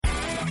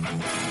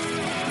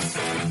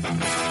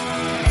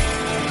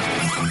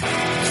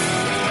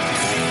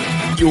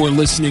You're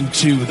listening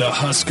to the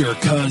Husker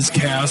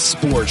Cuzcast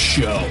Sports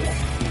Show.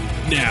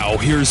 Now,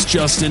 here's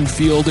Justin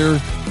Fielder,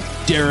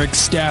 Derek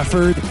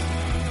Stafford,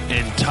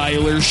 and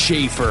Tyler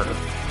Schaefer.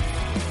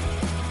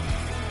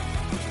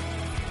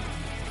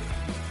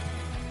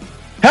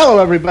 Hello,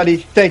 everybody.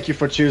 Thank you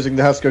for choosing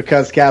the Husker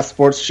Cuzcast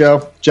Sports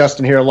Show.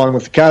 Justin here along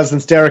with the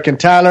cousins, Derek and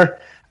Tyler.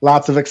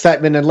 Lots of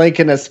excitement in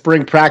Lincoln as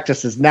spring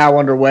practice is now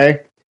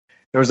underway.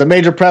 There was a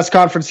major press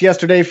conference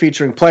yesterday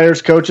featuring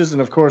players, coaches,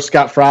 and, of course,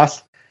 Scott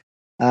Frost.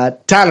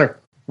 Tyler,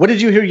 what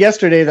did you hear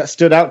yesterday that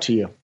stood out to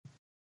you?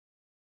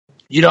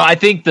 I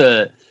think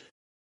the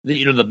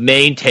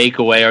main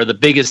takeaway or the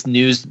biggest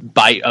news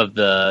bite of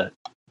the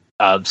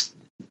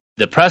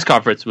press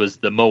conference was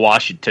the Mo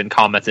Washington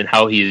comments and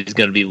how he's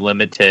going to be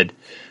limited.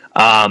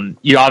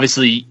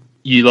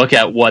 You look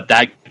at what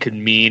that could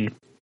mean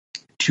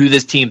to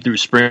this team through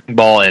spring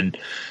ball, and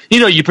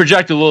you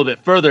project a little bit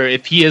further.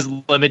 If he is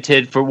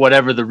limited for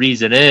whatever the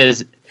reason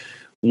is,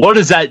 what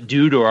does that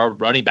do to our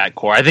running back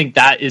core? I think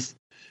that is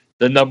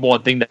the number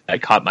one thing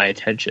that caught my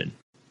attention.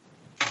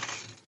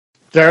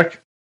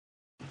 Derek?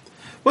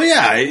 Well,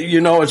 yeah,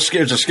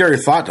 it's a scary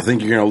thought to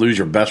think you're going to lose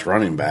your best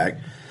running back,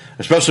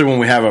 especially when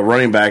we have a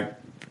running back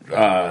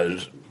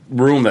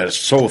room that is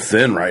so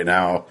thin right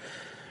now.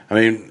 I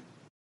mean,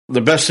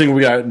 the best thing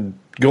we got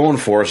going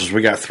for us is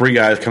we got 3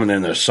 guys coming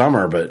in this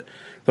summer, but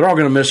they're all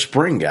going to miss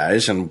spring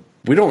guys, and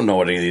we don't know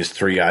what any of these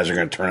 3 guys are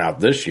going to turn out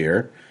this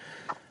year.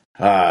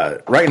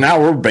 Right now,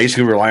 we're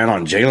basically relying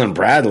on Jalen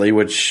Bradley,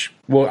 which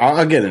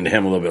I'll get into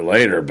him a little bit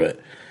later, but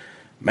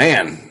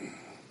man,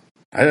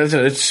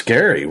 it's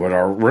scary what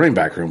our running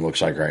back room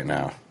looks like right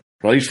now,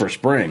 at least for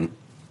spring.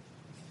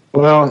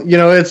 Well,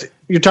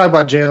 you're talking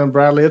about Jalen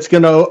Bradley. It's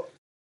going to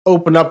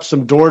open up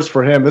some doors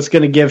for him. It's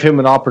going to give him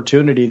an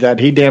opportunity that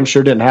he damn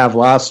sure didn't have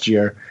last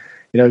year.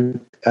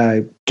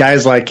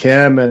 Guys like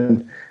him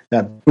and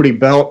that Booty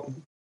Belt,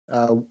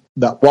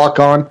 that walk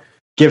on,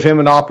 give him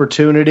an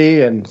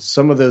opportunity, and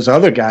some of those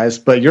other guys.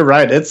 But you're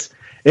right,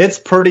 it's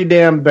pretty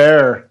damn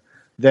bare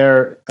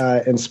there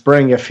in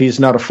spring if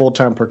he's not a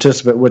full-time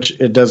participant, which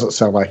it doesn't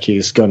sound like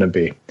he's going to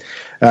be.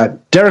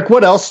 Derek,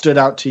 what else stood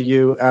out to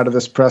you out of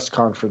this press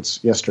conference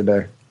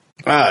yesterday?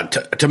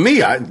 To me,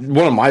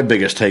 one of my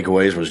biggest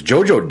takeaways was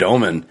JoJo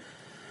Domann.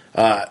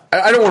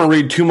 I don't want to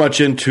read too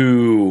much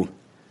into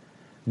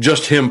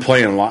just him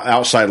playing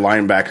outside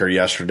linebacker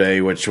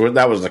yesterday, which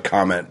that was the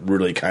comment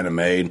really kind of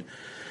made.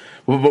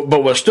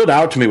 But what stood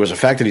out to me was the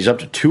fact that he's up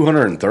to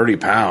 230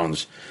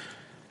 pounds,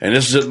 and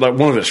this is like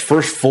one of his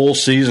first full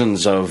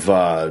seasons of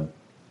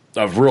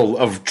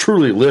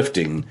truly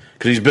lifting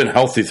because he's been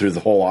healthy through the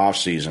whole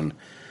offseason.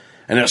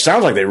 And it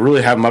sounds like they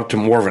really have him up to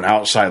more of an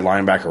outside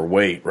linebacker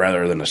weight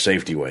rather than a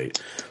safety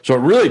weight. So it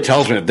really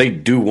tells me that they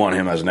do want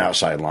him as an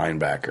outside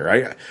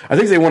linebacker. I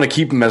think they want to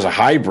keep him as a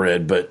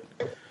hybrid, but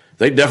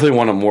they definitely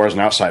want him more as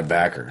an outside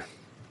backer.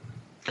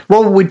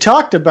 Well, we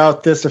talked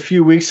about this a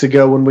few weeks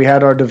ago when we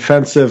had our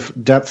defensive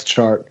depth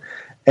chart.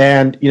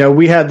 And,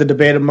 we had the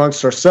debate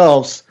amongst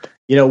ourselves,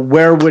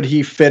 where would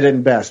he fit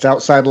in best,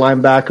 outside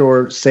linebacker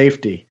or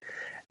safety?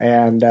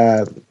 And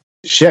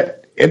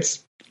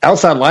it's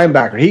outside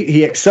linebacker.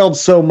 He excelled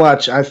so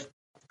much.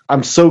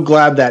 I'm so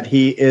glad that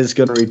he is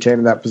going to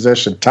retain that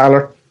position.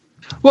 Tyler?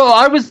 Well,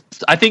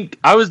 I think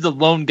I was the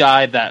lone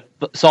guy that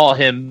saw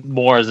him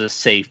more as a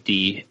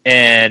safety,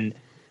 and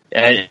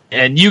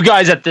you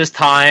guys at this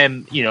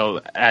time,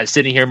 as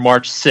sitting here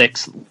March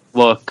 6th,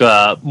 look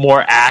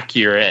more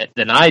accurate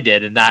than I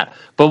did in that.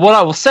 But what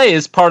I will say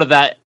is part of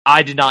that,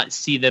 I did not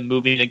see them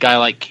moving a guy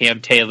like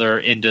Cam Taylor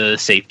into the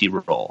safety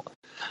role.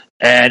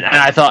 And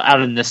I thought out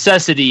of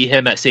necessity,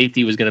 him at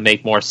safety was going to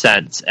make more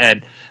sense.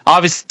 And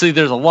obviously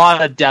there's a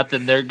lot of depth,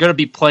 and they're going to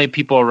be playing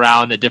people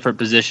around at different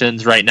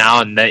positions right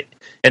now, and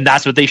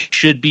that's what they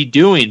should be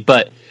doing.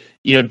 But,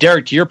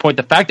 Derek, to your point,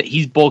 the fact that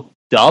he's bulked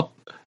up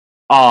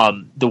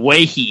the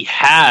way he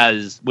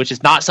has, which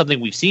is not something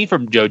we've seen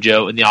from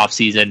JoJo in the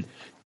offseason,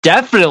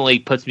 definitely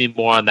puts me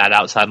more on that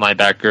outside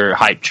linebacker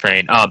hype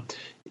train.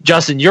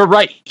 Justin, you're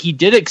right. He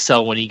did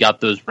excel when he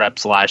got those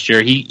reps last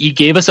year. He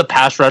gave us a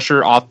pass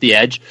rusher off the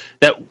edge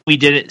that we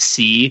didn't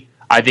see.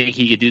 I think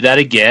he could do that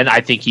again.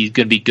 I think he's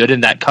going to be good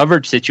in that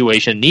coverage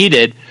situation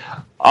needed.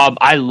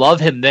 I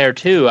love him there,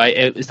 too.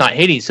 It's not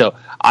hating. So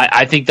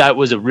I think that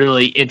was a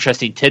really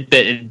interesting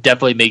tidbit, and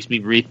definitely makes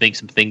me rethink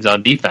some things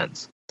on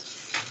defense.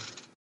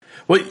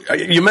 Well,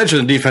 you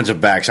mentioned the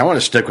defensive backs. I want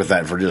to stick with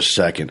that for just a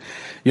second.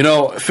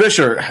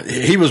 Fisher,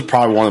 he was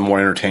probably one of the more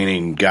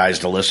entertaining guys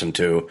to listen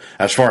to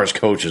as far as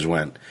coaches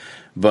went.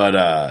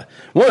 But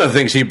one of the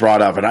things he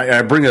brought up, and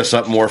I bring this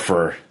up more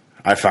for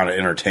I found it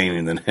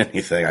entertaining than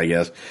anything, I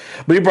guess.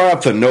 But he brought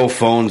up the no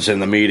phones in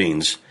the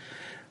meetings.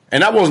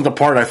 And that wasn't the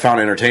part I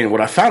found entertaining.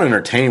 What I found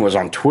entertaining was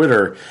on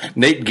Twitter,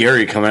 Nate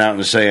Gary coming out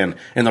and saying,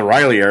 in the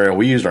Riley area,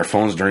 we used our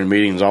phones during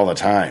meetings all the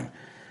time.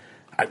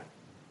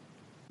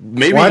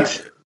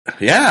 What?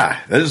 Yeah,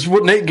 that is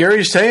what Nate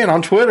Gary's saying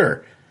on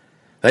Twitter.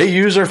 They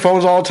use their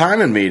phones all the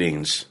time in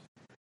meetings.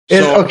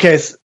 Okay,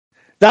 so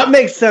that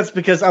makes sense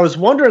because I was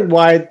wondering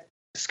why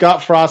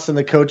Scott Frost and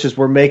the coaches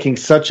were making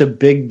such a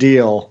big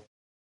deal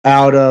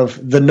out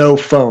of the no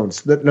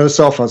phones, the no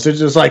cell phones. It's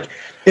just like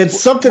it's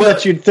something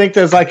that you'd think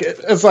there's like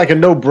it's like a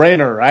no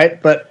brainer,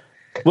 right? But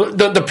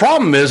the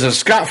problem is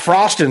Scott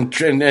Frost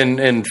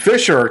and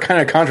Fisher are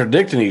kind of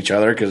contradicting each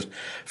other because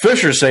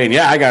Fisher's saying,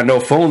 "Yeah, I got a no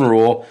phone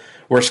rule,"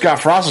 where Scott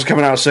Frost is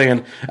coming out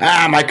saying,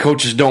 my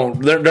coaches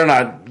don't. They're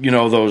not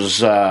those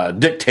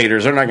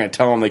dictators. They're not going to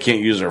tell them they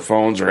can't use their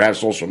phones or have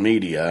social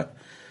media.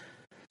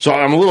 So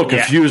I'm a little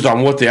confused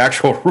on what the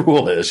actual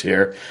rule is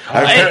here.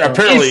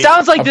 Apparently, it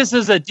sounds like this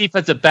is a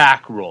defensive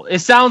back rule. It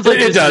sounds like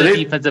this is a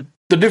defensive.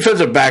 The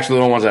defensive backs are the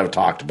only ones that have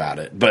talked about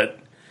it. But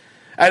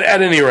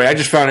at any rate, I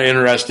just found it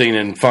interesting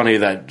and funny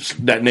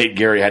that Nate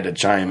Gary had to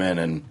chime in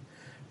and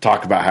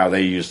talk about how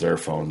they use their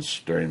phones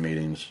during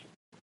meetings.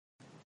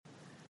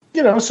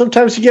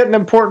 Sometimes you get an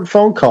important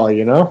phone call. I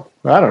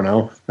don't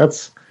know.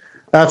 That's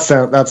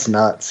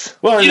nuts.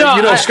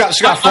 Well,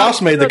 Scott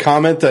Frost made the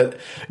comment that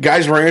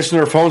guys were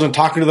answering their phones and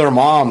talking to their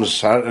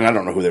moms, and I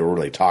don't know who they were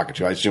really talking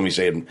to. I assume he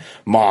said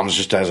moms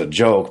just as a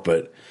joke,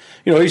 but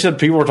he said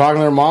people were talking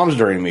to their moms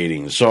during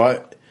meetings.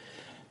 So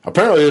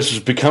apparently this is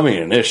becoming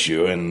an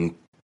issue, and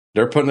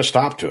they're putting a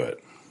stop to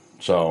it.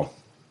 So,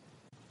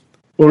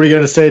 what were you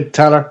going to say,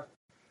 Tyler?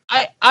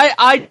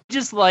 I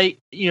just like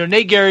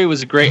Nate Gary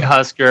was a great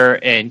Husker,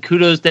 and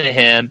kudos to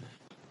him.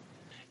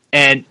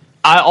 And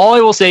all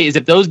I will say is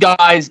if those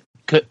guys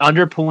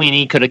under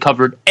Pelini could have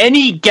covered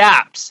any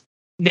gaps,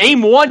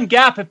 name one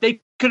gap if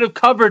they could have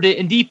covered it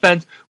in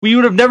defense, we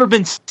would have never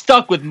been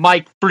stuck with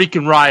Mike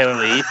freaking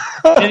Riley,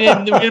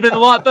 and we would have been a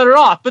lot better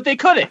off. But they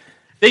couldn't.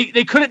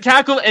 They couldn't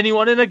tackle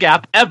anyone in a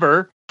gap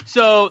ever,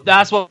 so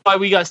that's why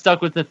we got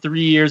stuck with the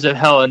 3 years of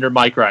hell under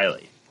Mike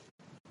Riley.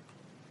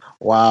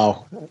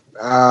 Wow.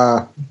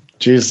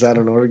 Jesus, I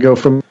don't know where to go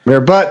from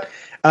here. But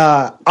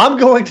I'm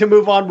going to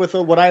move on with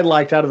what I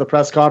liked out of the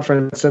press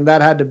conference, and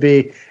that had to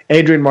be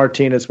Adrian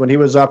Martinez when he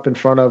was up in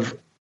front of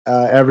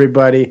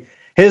everybody.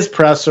 His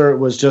presser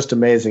was just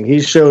amazing. He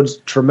showed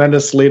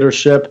tremendous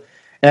leadership,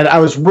 and I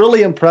was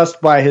really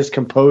impressed by his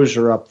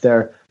composure up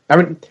there. I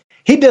mean,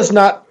 he does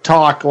not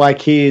talk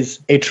like he's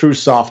a true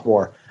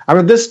sophomore. I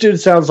mean, this dude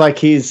sounds like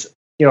he's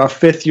a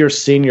fifth-year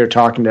senior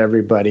talking to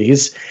everybody.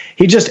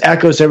 He just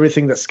echoes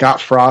everything that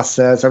Scott Frost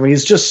says. I mean,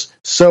 he's just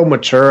so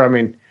mature. I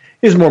mean,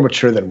 he's more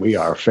mature than we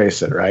are,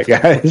 face it, right,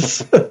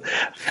 guys? But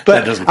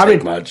that doesn't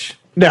take much.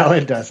 No,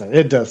 it doesn't.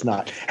 It does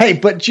not. Hey,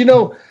 but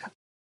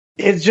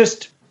it's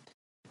just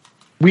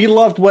we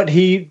loved what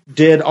he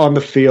did on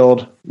the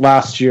field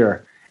last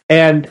year.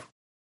 And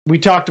we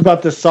talked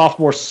about this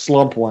sophomore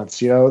slump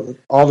once,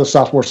 all the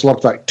sophomore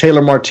slumps like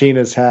Taylor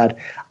Martinez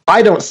had.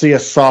 I don't see a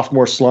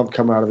sophomore slump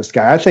come out of this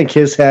guy. I think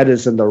his head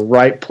is in the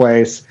right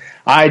place.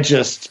 I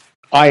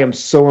am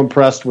so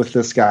impressed with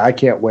this guy. I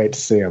can't wait to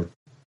see him.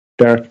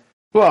 Derek?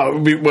 Well,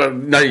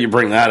 now that you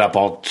bring that up,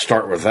 I'll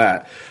start with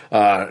that.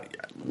 I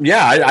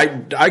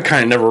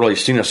kind of never really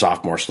seen a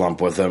sophomore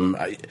slump with him.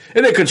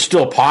 And it could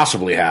still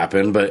possibly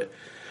happen, but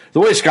the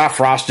way Scott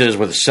Frost is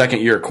with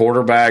second-year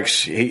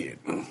quarterbacks,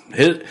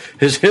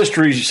 his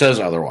history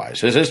says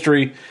otherwise. His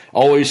history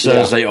always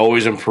says they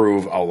always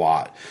improve a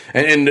lot.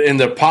 And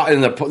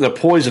the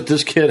poise that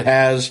this kid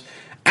has,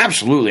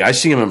 absolutely, I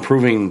see him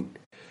improving.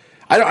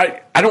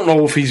 I don't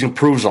know if he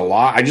improves a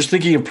lot. I just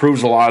think he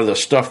improves a lot of the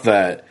stuff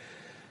that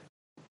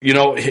he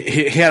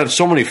had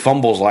so many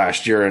fumbles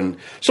last year, and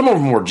some of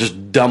them were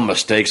just dumb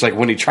mistakes. Like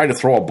when he tried to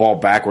throw a ball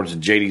backwards to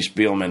J.D.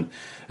 Spielman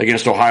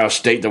against Ohio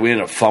State that we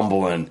ended up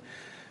fumbling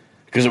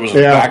because it was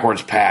a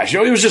backwards pass.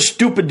 It was just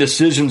stupid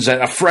decisions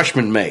that a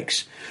freshman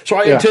makes. So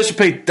I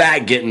anticipate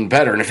that getting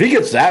better. And if he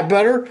gets that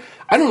better,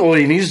 I don't know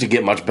that he needs to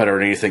get much better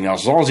at anything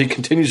else as long as he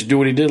continues to do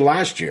what he did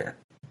last year.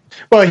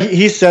 Well,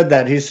 he said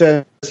that. He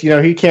says,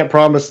 he can't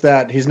promise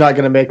that he's not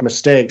going to make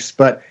mistakes,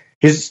 but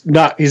he's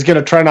going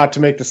to try not to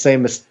make the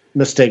same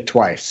mistake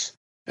twice.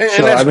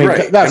 And that's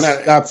great.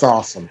 That's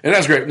awesome. And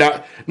that's great.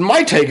 Now,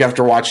 my take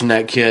after watching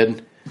that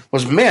kid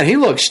was, man, he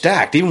looks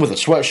stacked, even with a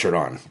sweatshirt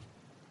on.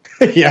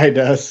 Yeah, he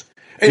does.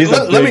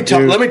 Let me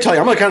tell you, I'm going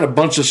to kind of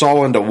bunch this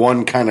all into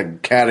one kind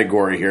of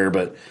category here,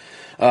 but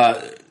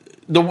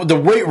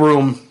the weight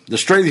room, the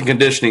strength and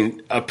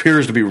conditioning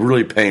appears to be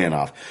really paying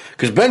off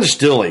because Ben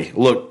Stilley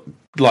looked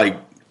like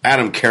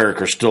Adam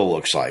Carricker still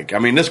looks like. I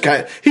mean, this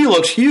guy, he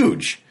looks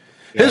huge.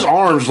 Yeah. His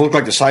arms look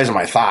like the size of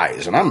my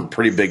thighs, and I'm a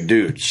pretty big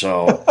dude,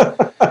 so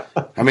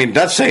I mean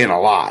that's saying a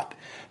lot.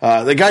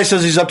 The guy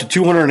says he's up to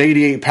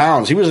 288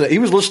 pounds. He was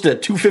listed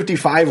at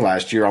 255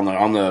 last year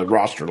on the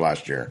roster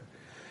last year.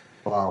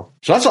 Wow!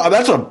 So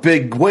that's a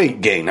big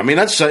weight gain. I mean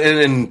that's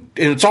and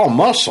it's all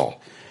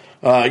muscle.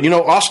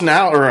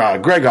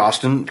 Greg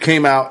Austin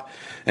came out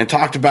and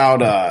talked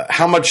about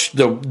how much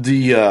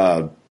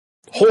the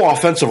whole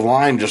offensive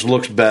line just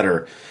looks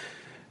better.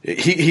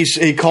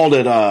 He called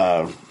it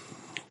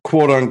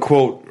quote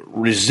unquote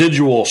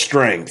residual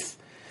strength,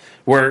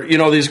 where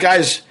these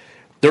guys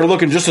they're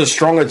looking just as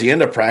strong at the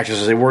end of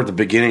practice as they were at the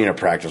beginning of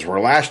practice. Where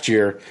last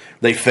year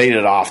they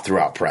faded off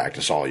throughout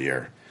practice all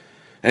year.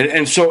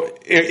 And so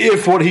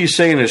if what he's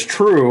saying is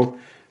true,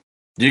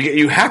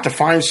 You have to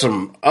find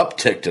some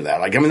uptick to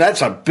that. Like, I mean,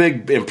 that's a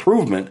big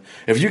improvement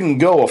if you can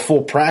go a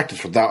full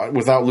practice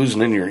without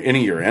losing any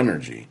of your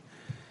energy.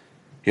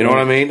 You know what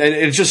I mean? And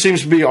it just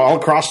seems to be all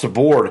across the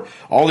board.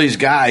 All these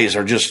guys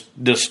are just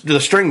the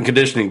strength and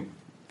conditioning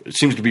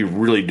seems to be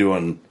really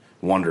doing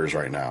wonders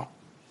right now.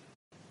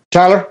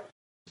 Tyler?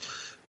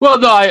 Well,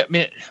 no, I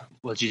mean,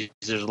 geez,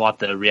 there's a lot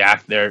to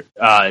react there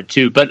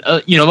too. But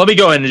let me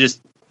go in and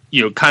just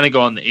kind of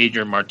go on the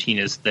Adrian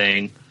Martinez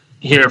thing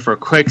here for a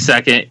quick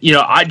second.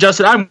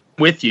 Justin, I'm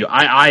with you.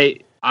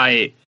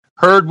 I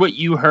heard what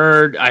you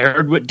heard. I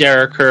heard what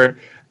Derek heard.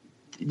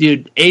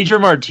 Dude,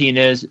 Adrian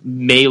Martinez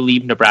may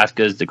leave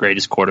Nebraska as the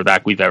greatest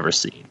quarterback we've ever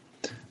seen.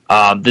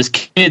 This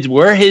kid's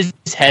where his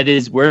head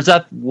is, where his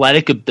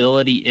athletic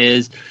ability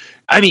is.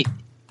 I mean,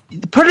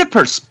 put it in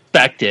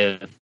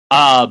perspective.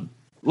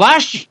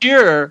 Last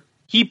year,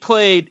 he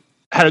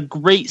had a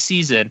great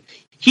season.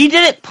 He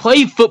didn't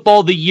play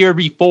football the year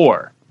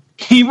before.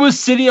 He was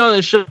sitting on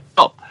the shelf.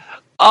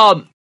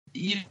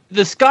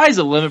 The sky's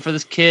the limit for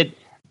this kid.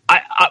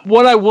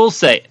 What I will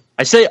say,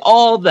 I say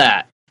all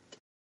that,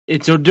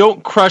 and so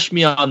don't crush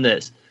me on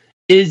this,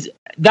 is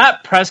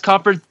that press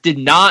conference did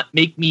not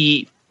make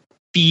me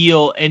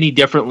feel any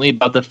differently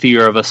about the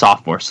fear of a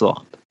sophomore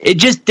slump. It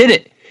just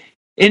didn't.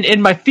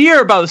 And my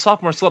fear about the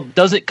sophomore slump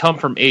doesn't come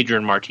from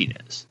Adrian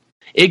Martinez.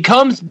 It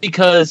comes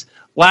because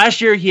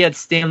last year he had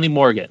Stanley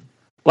Morgan.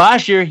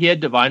 Last year he had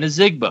Divine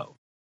Azigbo.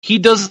 He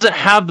doesn't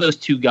have those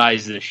two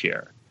guys this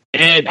year.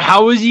 And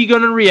how is he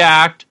going to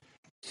react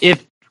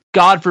if,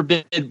 God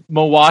forbid,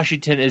 Mo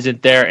Washington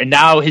isn't there and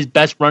now his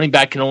best running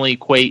back can only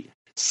equate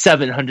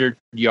 700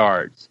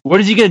 yards? What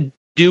is he going to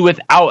do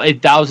without a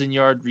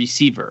 1,000-yard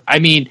receiver? I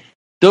mean,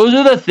 those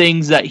are the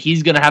things that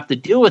he's going to have to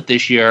deal with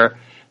this year.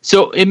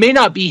 So it may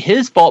not be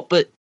his fault,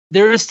 but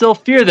there is still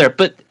fear there.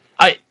 But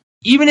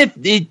even if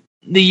the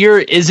year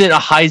isn't a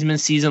Heisman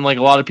season like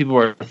a lot of people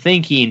are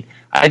thinking,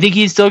 I think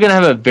he's still going to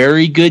have a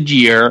very good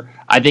year.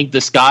 I think the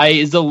sky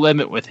is the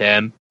limit with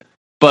him.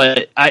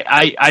 But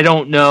I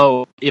don't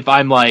know if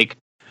I'm like,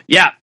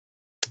 yeah,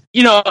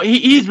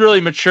 he's really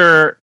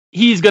mature.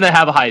 He's going to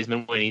have a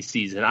Heisman winning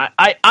season.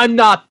 I'm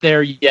not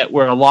there yet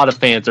where a lot of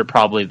fans are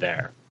probably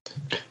there.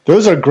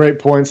 Those are great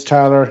points,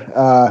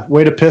 Tyler.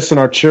 Way to piss in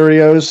our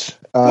Cheerios.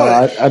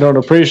 I don't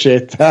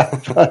appreciate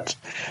that.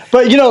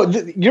 But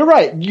you're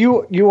right.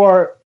 You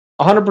are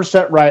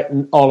 100% right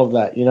in all of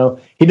that.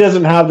 He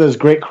doesn't have those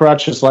great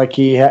crutches like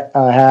he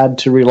had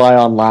to rely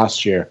on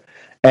last year.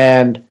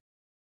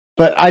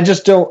 But I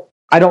just don't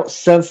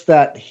sense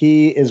that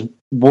he is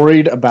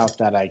worried about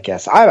that, I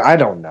guess. I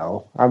don't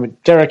know. I mean,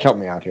 Derek, help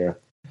me out here.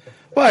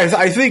 Well,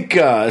 I think,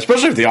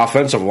 especially if the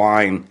offensive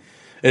line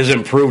is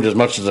improved as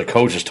much as the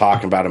coach is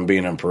talking about him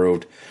being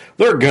improved,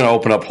 they're going to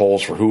open up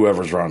holes for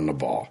whoever's running the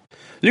ball.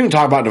 You can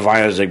talk about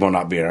Divine Azigbo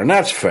not being there, and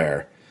that's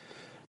fair.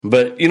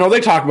 But, they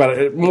talk about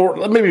it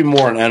maybe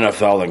more in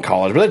NFL than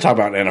college, but they talk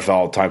about NFL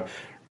all the time.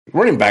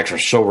 Running backs are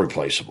so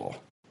replaceable.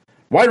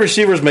 Wide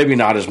receivers, maybe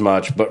not as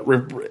much, but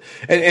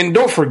and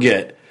don't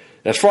forget,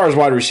 as far as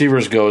wide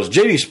receivers goes,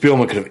 J.D.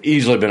 Spielman could have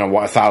easily been a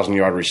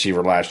 1,000-yard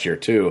receiver last year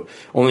too,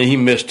 only he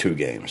missed 2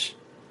 games.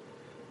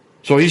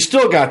 So he's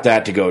still got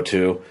that to go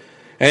to,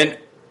 and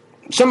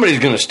somebody's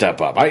going to step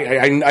up.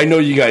 I know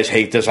you guys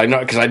hate this. I know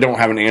because I don't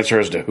have an answer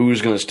as to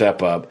who's going to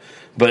step up,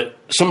 but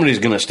somebody's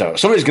going to step up.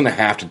 Somebody's going to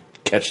have to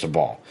catch the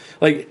ball,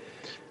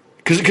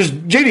 because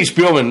J.D.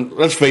 Spielman.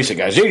 Let's face it,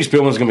 guys. J.D.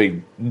 Spielman's going to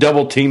be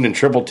double teamed and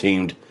triple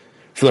teamed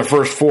for the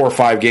first 4 or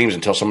 5 games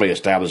until somebody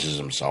establishes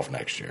himself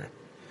next year.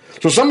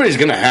 So somebody's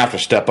going to have to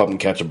step up and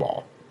catch a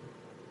ball.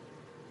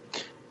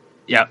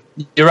 Yeah,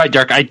 you're right,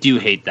 Dirk. I do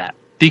hate that.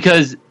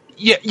 Because,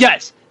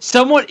 yes,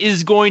 someone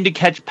is going to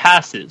catch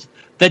passes.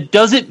 That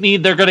doesn't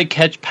mean they're going to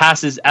catch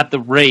passes at the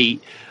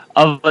rate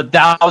of a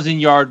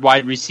 1,000-yard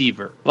wide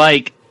receiver.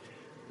 I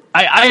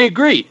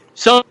agree.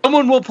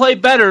 Someone will play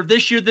better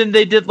this year than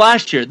they did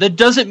last year. That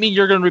doesn't mean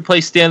you're going to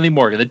replace Stanley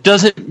Morgan. That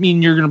doesn't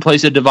mean you're going to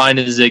replace a Divine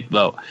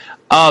Azigbo.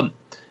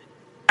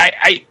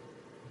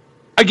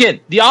 Again,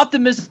 the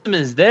optimism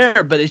is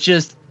there, but it's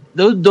just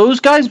those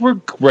guys were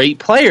great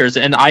players,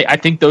 and I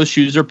think those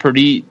shoes are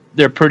pretty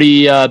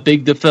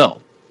big to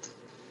fill.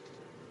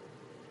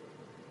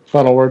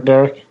 Final word,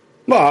 Derek.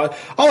 Well,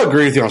 I'll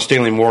agree with you on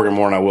Stanley Morgan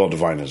more than I will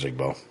Divine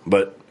Azigbo,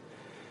 but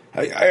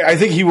I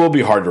think he will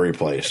be hard to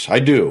replace. I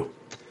do.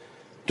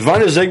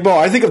 Divine Azigbo,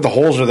 I think if the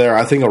holes are there,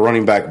 I think a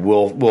running back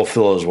will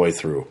fill his way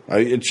through.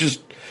 It's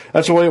just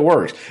that's the way it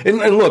works. And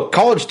look,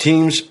 college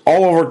teams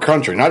all over the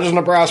country, not just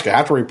Nebraska,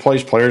 have to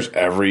replace players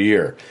every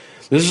year.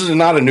 This is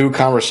not a new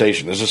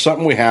conversation. This is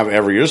something we have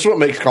every year. This is what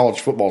makes college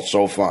football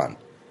so fun.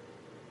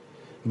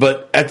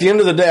 But at the end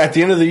of the day, at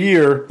the end of the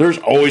year, there's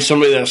always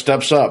somebody that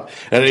steps up.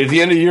 And at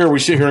the end of the year, we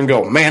sit here and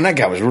go, man, that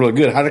guy was really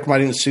good. How come I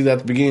didn't see that at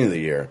the beginning of the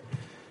year?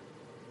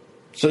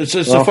 So it's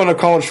the fun of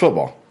college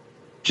football.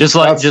 Just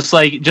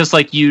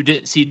like you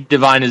didn't see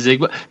Divine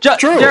Azigbo.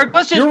 True. Derek,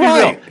 let's just You're be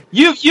right.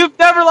 real. You've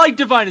never liked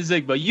Divine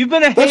Azigbo. You've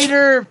been a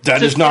hater.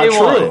 That is not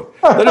true.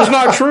 That is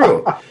not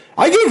true.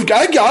 I'll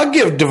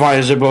give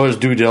Divine Azigbo his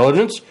due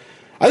diligence.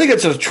 I think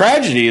it's a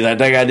tragedy that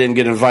guy didn't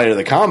get invited to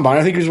the combine.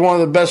 I think he's one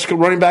of the best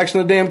running backs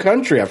in the damn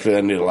country after the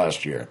end of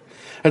last year.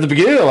 At the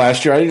beginning of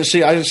last year,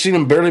 I seen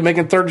him barely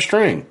making third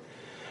string.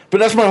 But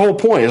that's my whole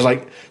point. Is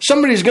like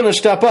somebody's going to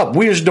step up.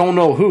 We just don't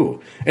know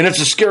who, and it's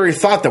a scary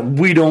thought that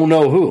we don't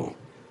know who.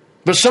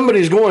 But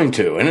somebody's going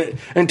to.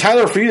 And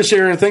Tyler, for you to sit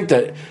here and think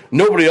that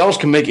nobody else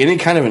can make any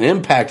kind of an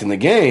impact in the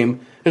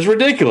game is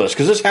ridiculous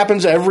because this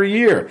happens every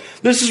year.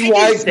 This is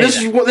why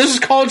this is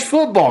college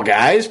football,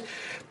 guys.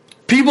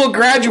 People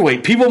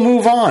graduate, people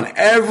move on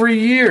every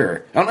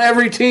year on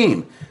every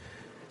team.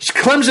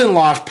 Clemson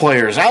lost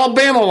players,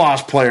 Alabama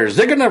lost players.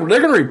 They're gonna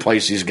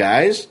replace these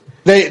guys.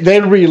 They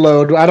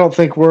reload. I don't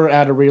think we're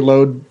at a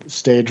reload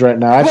stage right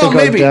now. I think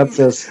maybe, our depth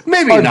is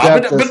maybe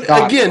not.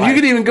 But again, you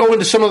could even go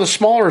into some of the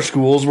smaller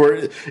schools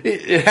where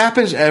it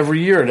happens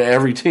every year to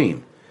every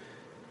team.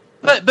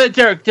 But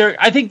Derek,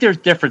 I think there's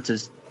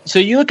differences. So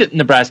you look at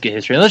Nebraska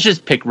history, and let's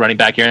just pick running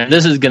back here. And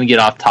this is going to get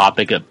off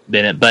topic a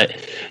minute, but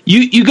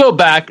you go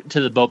back to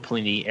the Bo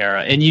Pelini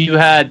era, and you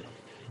had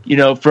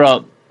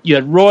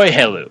Roy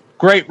Helu,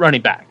 great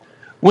running back.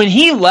 When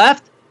he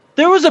left,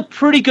 there was a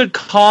pretty good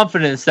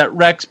confidence that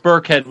Rex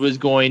Burkhead was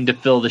going to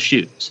fill the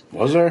shoes.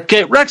 Was there?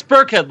 Okay, Rex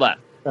Burkhead left.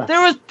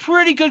 There was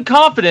pretty good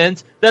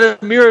confidence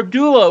that Amir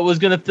Abdullah was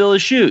going to fill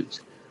his shoes.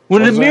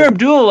 When Amir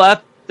Abdullah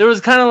left, there was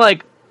kind of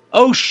like,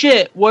 oh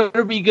shit, what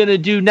are we going to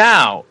do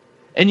now?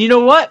 And you know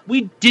what?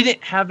 We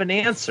didn't have an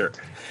answer.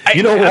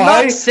 You know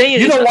why?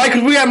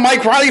 Because we had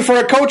Mike Riley for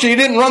a coach and he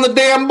didn't run the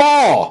damn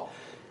ball.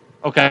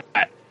 Okay.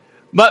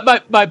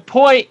 But my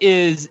point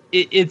is,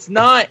 it's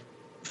not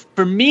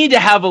for me to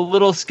have a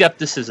little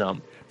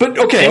skepticism. But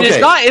okay. It's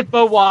not if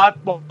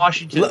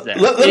Washington's there.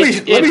 Let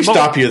me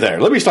stop you there.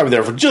 Let me stop you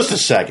there for just a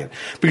second.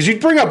 Because you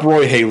bring up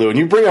Roy Helu and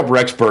you bring up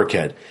Rex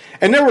Burkhead.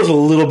 And there was a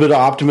little bit of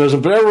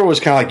optimism, but everyone was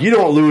kind of like, you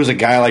don't lose a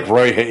guy like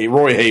Roy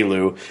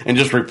Helu and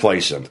just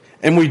replace him.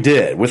 And we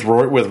did with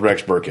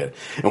Rex Burkhead.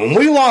 And when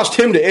we lost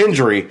him to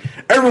injury,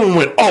 everyone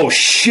went, oh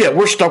shit,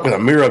 we're stuck with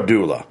Amir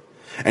Abdullah.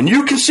 And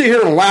you can sit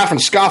here and laugh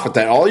and scoff at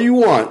that all you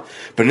want,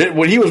 but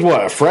when he was,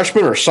 a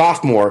freshman or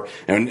sophomore,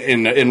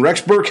 and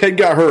Rex Burkhead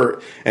got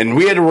hurt, and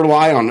we had to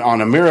rely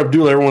on Amir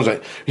Abdullah, everyone's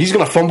like, he's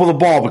going to fumble the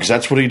ball because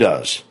that's what he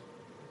does.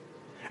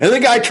 And the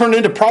guy turned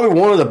into probably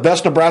one of the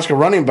best Nebraska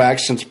running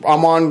backs since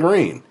Amon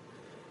Green.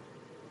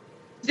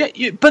 Yeah,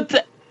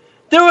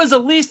 there was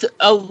at least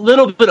a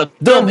little bit of...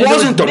 There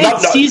wasn't.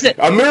 Mid-season.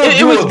 Amir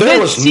Abdullah, there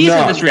was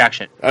none. This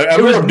reaction.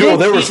 Amir Abdullah,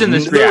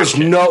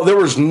 there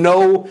was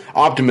no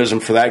optimism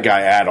for that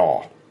guy at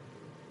all.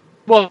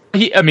 Well,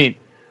 Amir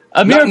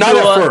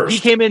Abdullah, he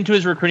came into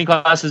his recruiting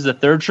class as a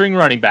third-string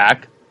running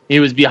back. He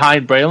was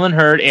behind Braylon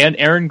Hurd and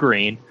Aaron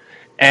Green.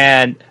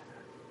 And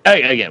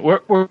again,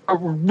 we're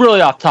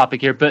really off topic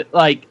here, but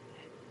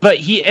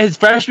his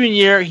freshman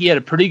year, he had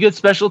a pretty good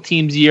special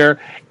teams year.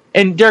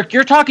 And Derek,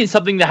 you're talking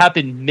something that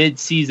happened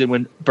mid-season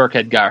when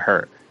Burkhead got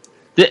hurt.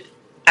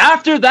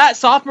 After that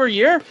sophomore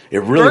year,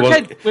 it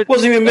really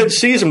wasn't even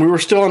mid-season. We were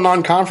still in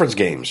non-conference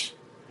games.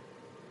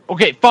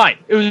 Okay, fine.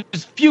 It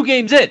was a few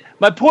games in.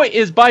 My point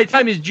is, by the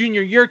time his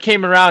junior year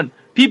came around,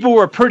 people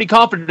were pretty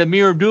confident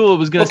Amir Abdullah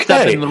was going to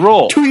step in the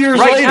role. 2 years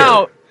later.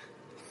 All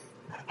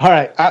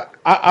right,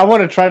 I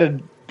want to try to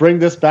bring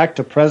this back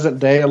to present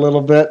day a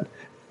little bit.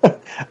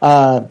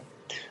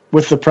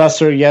 With the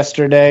presser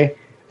yesterday,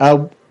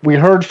 we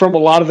heard from a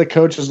lot of the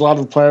coaches, a lot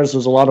of the players. It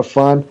was a lot of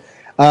fun.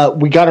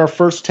 We got our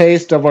first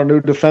taste of our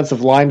new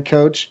defensive line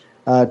coach,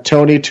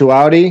 Tony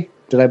Tuioti.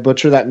 Did I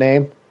butcher that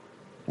name?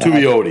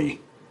 Tuioti.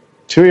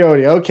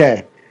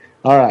 Okay.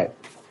 All right.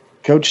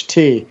 Coach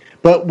T.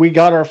 But we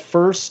got our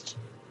first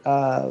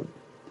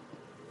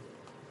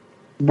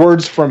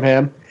words from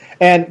him.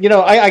 And,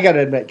 I got to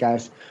admit,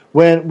 guys,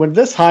 when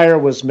this hire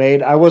was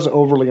made, I wasn't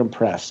overly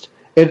impressed.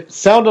 It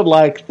sounded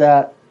like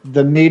that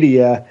the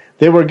media,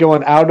 they were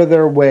going out of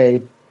their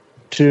way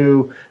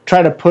to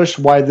try to push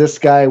why this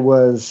guy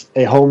was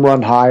a home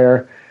run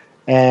hire.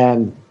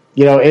 And,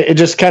 it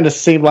just kind of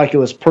seemed like it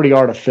was pretty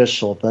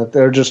artificial, that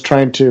they're just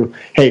trying to,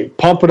 hey,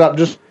 pump it up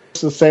just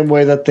the same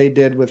way that they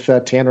did with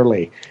Tanner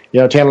Lee.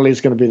 Tanner Lee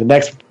is going to be the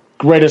next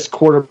greatest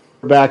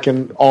quarterback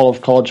in all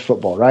of college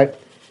football, right?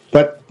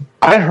 But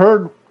I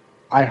heard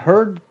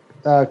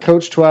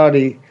Coach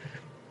Tuioti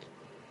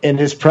in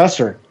his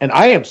presser, and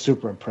I am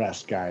super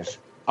impressed, guys.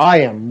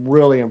 I am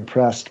really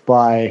impressed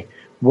by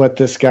what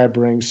this guy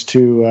brings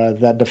to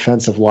that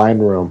defensive line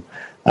room.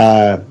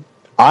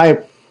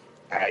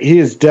 He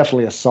is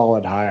definitely a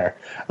solid hire.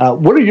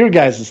 What are your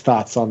guys'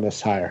 thoughts on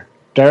this hire,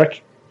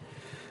 Derek?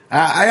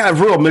 I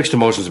have real mixed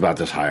emotions about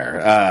this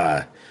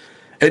hire.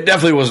 It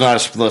definitely was not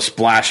the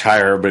splash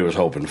hire everybody was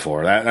hoping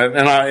for.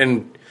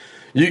 And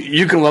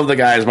you can love the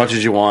guy as much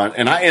as you want,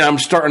 and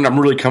I'm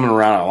really coming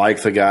around. I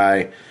like the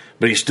guy,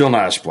 but he's still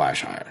not a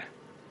splash hire.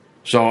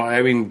 So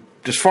I mean,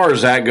 as far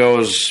as that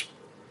goes,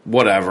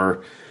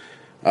 whatever.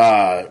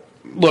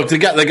 Look, the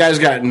guy's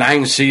got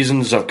 9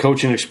 seasons of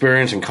coaching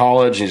experience in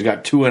college, and he's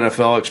got 2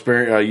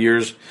 NFL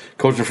years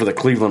coaching for the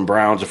Cleveland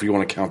Browns, if you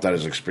want to count that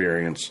as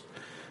experience.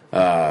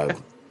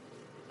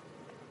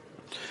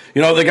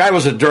 The guy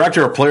was a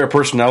director of player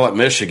personnel at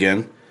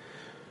Michigan.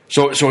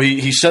 So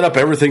he set up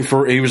everything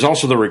he was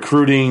also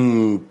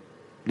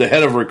the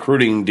head of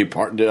recruiting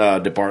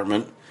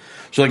department.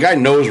 So the guy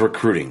knows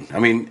recruiting. I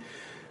mean,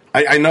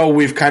 I know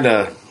we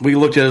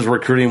looked at his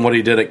recruiting, what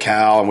he did at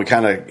Cal, and we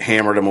kind of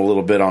hammered him a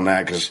little bit on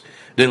that because it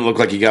didn't look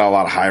like he got a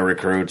lot of high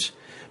recruits.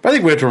 But I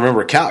think we have to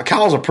remember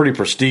Cal's a pretty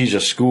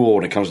prestigious school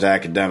when it comes to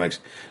academics.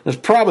 It's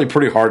probably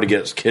pretty hard to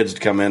get kids to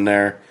come in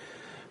there,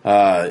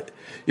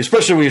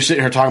 especially when you're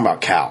sitting here talking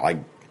about Cal. Like,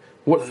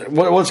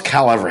 what's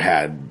Cal ever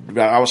had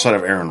outside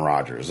of Aaron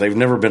Rodgers? They've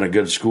never been a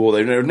good school.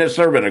 It's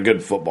never been a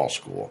good football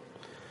school.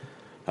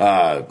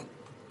 The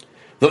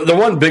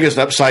one biggest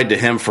upside to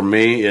him for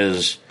me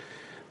is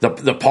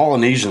the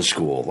Polynesian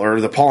school or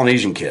the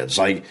Polynesian kids.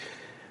 Like,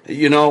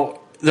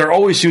 there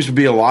always seems to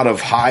be a lot of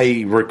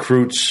high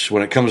recruits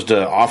when it comes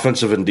to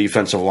offensive and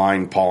defensive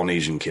line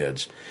Polynesian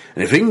kids.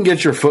 And if he can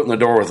get your foot in the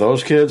door with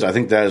those kids, I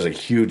think that is a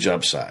huge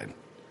upside.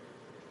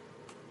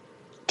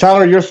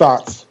 Tyler, your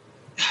thoughts?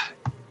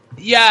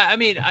 Yeah, I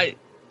mean, I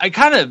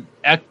kind of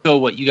echo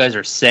what you guys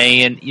are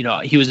saying.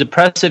 He was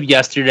impressive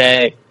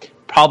yesterday.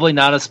 Probably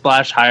not a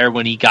splash higher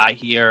when he got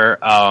here.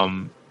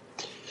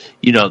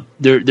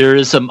 There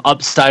is some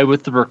upside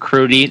with the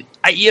recruiting.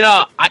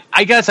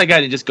 I guess I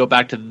got to just go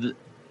back to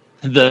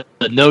the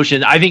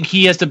notion. I think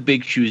he has some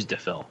big shoes to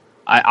fill.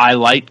 I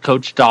liked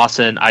Coach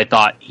Dawson. I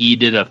thought he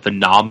did a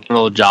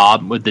phenomenal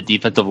job with the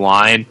defensive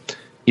line.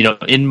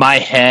 In my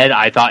head,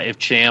 I thought if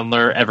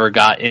Chandler ever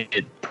got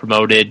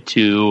promoted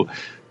to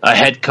a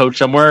head coach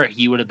somewhere,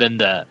 he would have been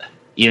the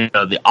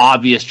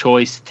obvious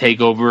choice to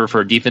take over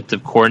for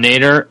defensive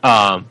coordinator.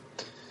 I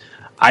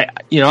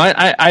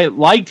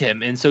liked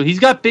him, and so he's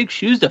got big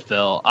shoes to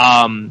fill.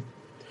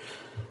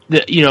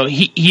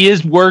 He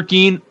is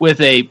working with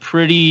a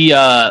pretty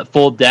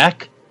full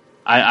deck.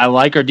 I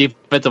like our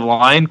defensive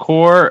line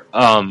core.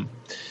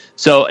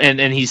 So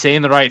he's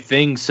saying the right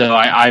things. So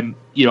I'm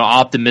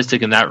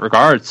optimistic in that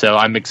regard. So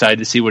I'm excited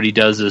to see what he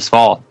does this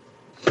fall.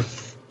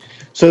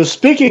 So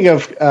speaking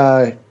of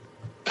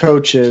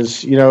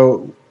coaches,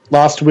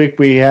 last week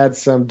we had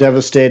some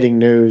devastating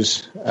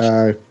news.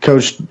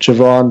 Coach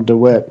Javon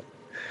DeWitt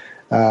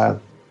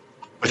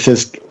with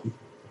his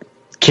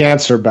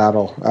cancer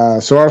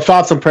battle. So our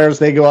thoughts and prayers,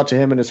 they go out to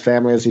him and his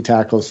family as he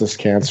tackles this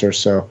cancer.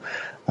 So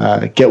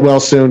get well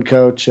soon,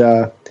 Coach.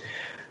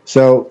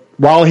 So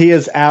while he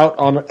is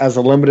out as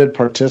a limited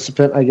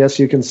participant, I guess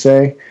you can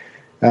say,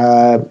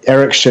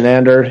 Eric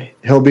Shenander,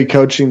 he'll be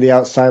coaching the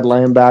outside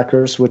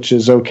linebackers, which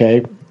is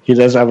okay. He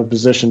does have a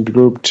position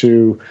group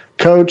to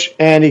coach,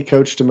 and he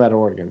coached him at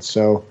Oregon.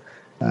 So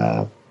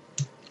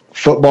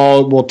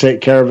football will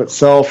take care of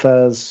itself,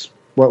 as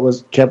what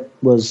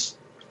was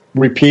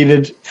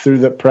repeated through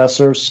the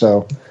presser.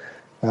 So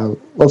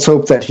let's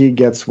hope that he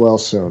gets well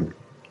soon.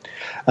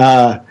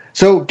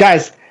 So,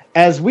 guys,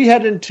 as we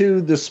head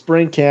into the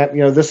spring camp,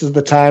 this is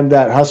the time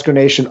that Husker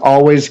Nation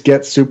always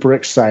gets super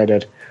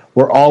excited.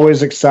 We're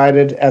always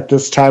excited at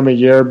this time of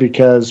year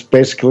because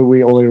basically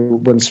we only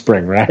win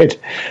spring, right?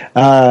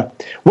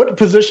 What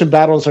position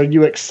battles are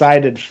you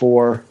excited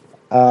for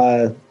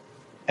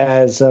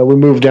as we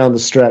move down the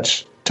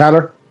stretch?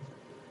 Tyler?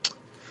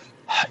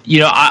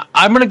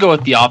 I'm going to go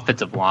with the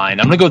offensive line.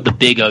 I'm going to go with the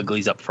big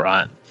uglies up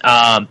front.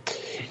 And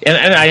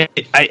I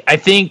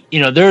think,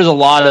 there's a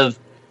lot of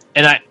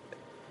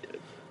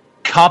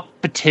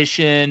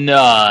competition,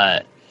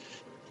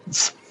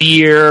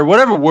 sphere,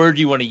 whatever word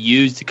you want to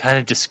use to kind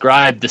of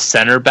describe the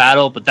center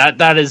battle, but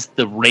that is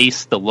the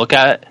race to look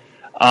at.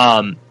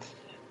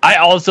 I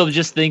also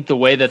just think the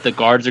way that the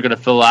guards are going to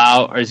fill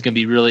out is going to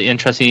be really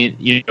interesting.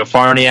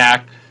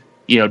 Farniak,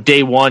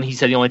 day one, he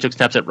said he only took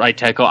snaps at right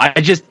tackle.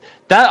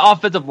 That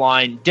offensive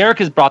line, Derek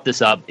has brought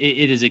this up.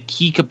 It is a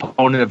key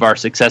component of our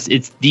success.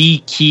 It's the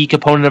key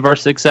component of our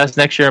success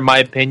next year, in my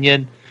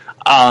opinion.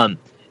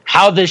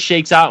 How this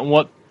shakes out and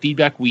what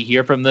feedback we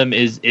hear from them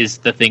is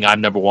the thing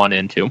I'm number one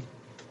into.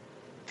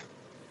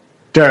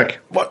 Derek.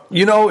 Well,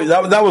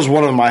 that was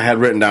one of them I had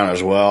written down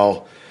as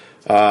well.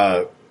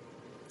 I'm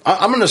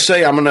going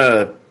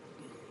to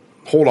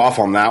hold off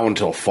on that one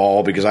until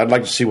fall because I'd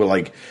like to see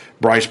what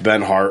Bryce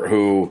Benhart,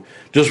 who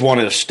just won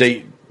a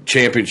state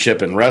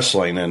championship in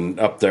wrestling and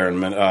up there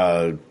in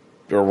or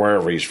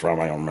wherever he's from,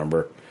 I don't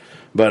remember.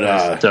 But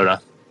Minnesota.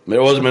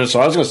 It wasn't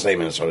Minnesota. I was going to say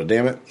Minnesota.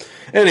 Damn it.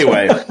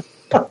 Anyway,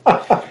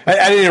 at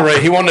any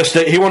rate, he won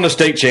the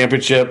state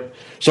championship.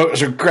 So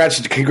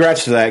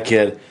congrats to that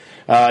kid.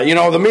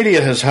 The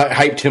media has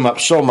hyped him up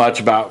so much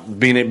about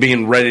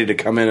being ready to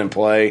come in and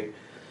play.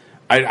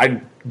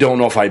 I don't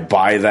know if I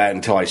buy that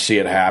until I see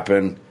it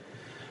happen.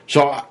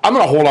 So I'm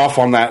going to hold off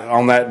on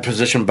that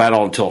position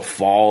battle until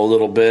fall a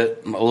little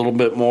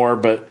bit more.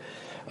 But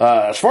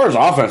as far as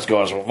offense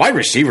goes, wide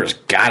receiver's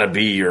got to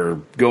be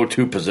your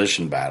go-to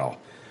position battle.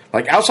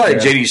 Outside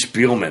of J.D.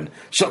 Spielman,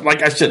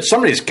 like I said,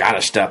 somebody's got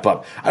to step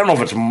up. I don't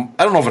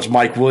know if it's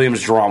Mike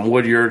Williams, Jerome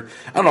Woodyard.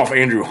 I don't know if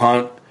Andrew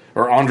Hunt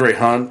or Andre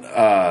Hunt,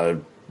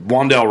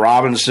 Wandale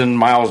Robinson,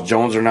 Miles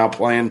Jones are now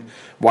playing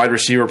wide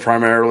receiver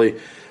primarily.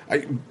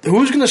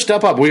 Who's going to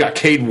step up? We got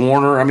Cade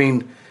Warner. I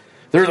mean,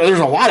 there's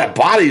a lot of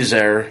bodies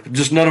there,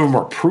 just none of them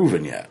are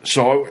proven yet.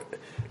 So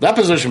that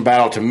position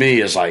battle to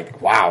me is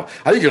like, wow.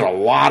 I think there's a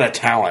lot of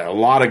talent, a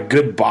lot of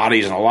good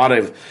bodies, and a lot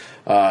of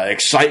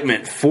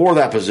excitement for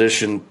that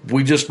position.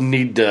 We just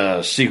need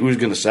to see who's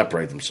going to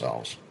separate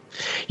themselves.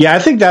 Yeah, I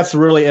think that's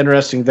really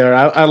interesting there.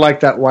 I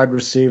like that wide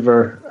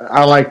receiver.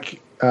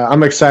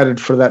 I'm excited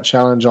for that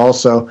challenge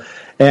also.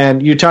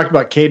 And you talked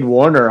about Cade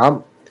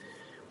Warner.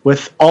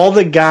 With all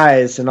the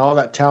guys and all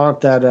that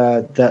talent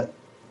that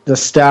the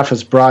staff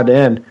has brought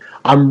in,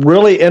 I'm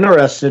really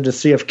interested to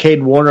see if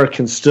Cade Warner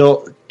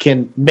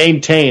can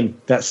maintain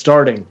that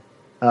starting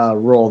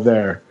role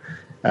there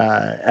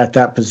at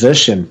that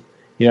position.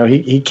 You know,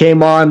 he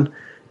came on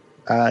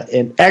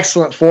in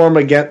excellent form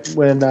against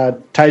when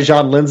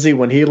Tyjon Lindsey,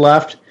 when he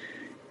left,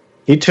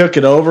 he took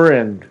it over,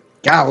 and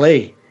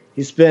golly,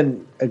 he's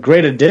been a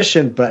great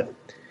addition, but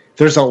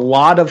there's a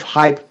lot of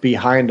hype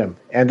behind him,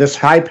 and this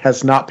hype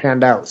has not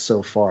panned out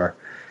so far.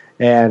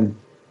 And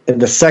in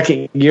the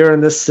second year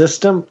in this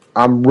system,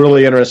 I'm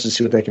really interested to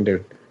see what they can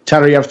do.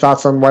 Tyler, you have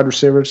thoughts on wide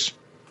receivers?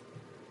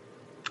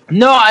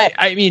 No,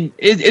 I mean,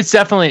 it's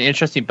definitely an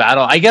interesting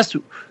battle. I guess,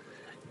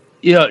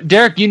 you know,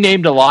 Derek, you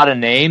named a lot of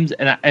names,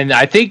 and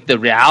I think the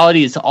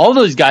reality is all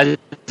those guys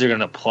are going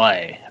to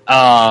play.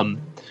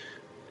 And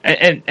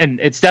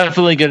it's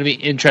definitely going to be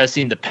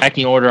interesting, the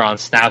pecking order on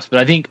snaps, but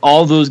I think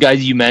all those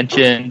guys you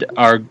mentioned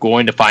are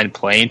going to find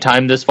playing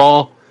time this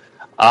fall.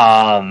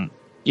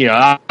 You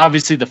know,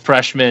 obviously the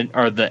freshmen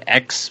are the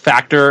X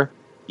factor.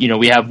 You know,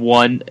 we have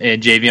one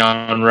in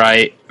Javon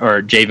Wright,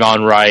 or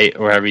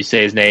however you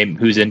say his name,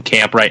 who's in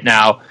camp right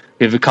now.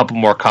 We have a couple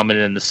more coming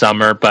in the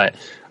summer, but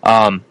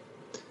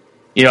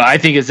you know, I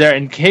think it's there.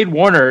 And Cade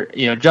Warner,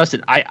 you know,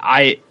 Justin,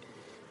 I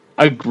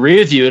agree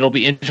with you. It'll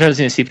be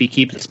interesting to see if he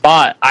keeps the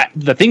spot.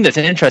 The thing that's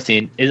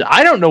interesting is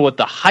I don't know what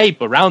the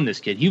hype around this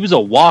kid. He was a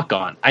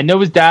walk-on. I know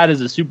his dad is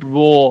a Super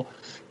Bowl,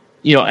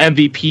 you know,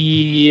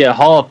 MVP, a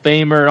Hall of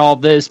Famer, and all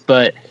this,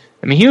 but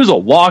I mean, he was a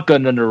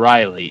walk-on under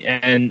Riley,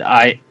 and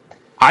I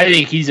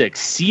think he's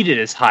exceeded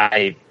his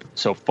hype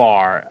so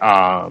far.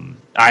 I'm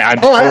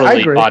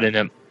totally bought in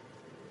him.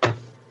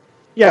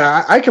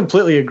 Yeah, I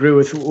completely agree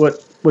with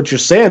what you're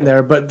saying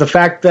there, but the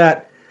fact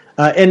that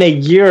in a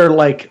year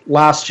like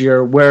last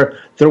year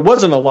where there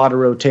wasn't a lot of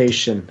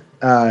rotation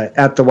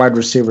at the wide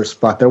receiver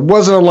spot, there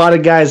wasn't a lot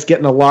of guys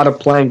getting a lot of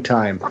playing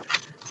time,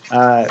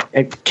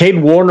 and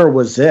Cade Warner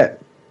was it.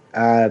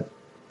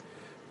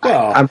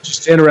 I'm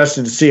just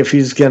interested to see if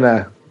he's going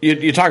to...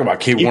 You talk about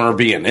Cade Warner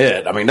being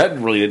it. I mean, that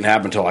really didn't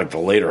happen until like the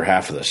later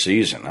half of the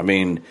season. I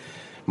mean,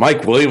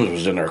 Mike Williams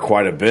was in there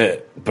quite a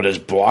bit, but his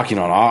blocking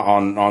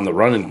on the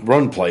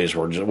run plays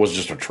was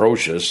just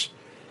atrocious.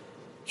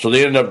 So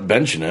they ended up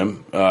benching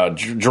him.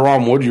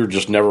 Jerome Woodyard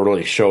just never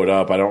really showed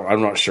up.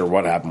 I'm not sure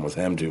what happened with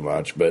him too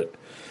much, but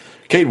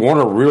Cade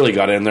Warner really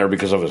got in there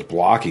because of his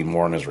blocking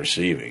more than his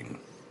receiving.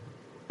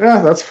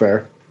 Yeah, that's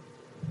fair.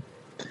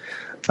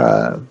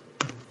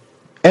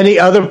 Any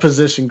other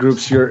position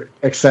groups you're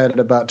excited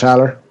about,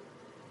 Tyler?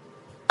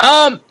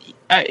 I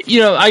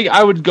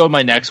would go.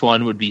 My next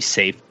one would be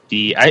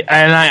safety.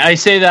 I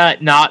say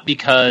that not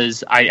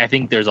because I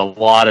think there's a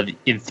lot of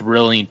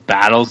thrilling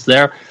battles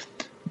there,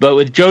 but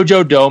with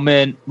JoJo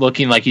Domann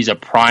looking like he's a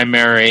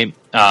primary,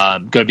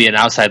 going to be an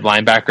outside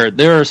linebacker,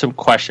 there are some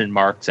question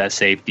marks at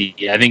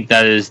safety. I think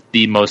that is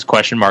the most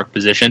question mark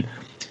position.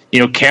 You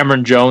know,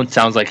 Cameron Jones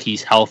sounds like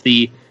he's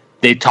healthy.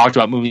 They talked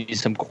about moving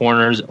some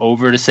corners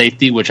over to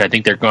safety, which I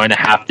think they're going to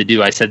have to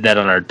do. I said that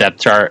on our depth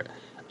chart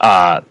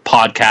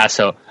podcast.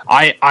 So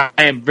I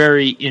am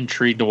very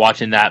intrigued to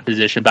watching that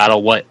position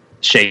battle, what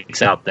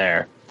shakes out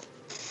there.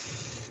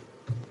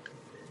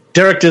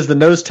 Derek, does the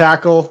nose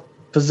tackle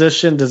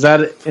position, does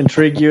that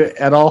intrigue you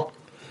at all?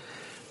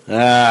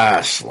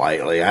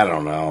 Slightly. I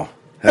don't know.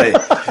 Hey,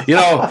 you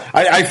know,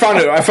 I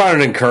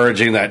found it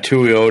encouraging that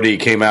Tuioti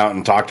came out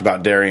and talked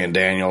about Darian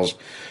Daniels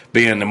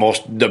being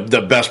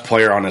the best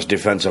player on his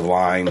defensive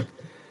line.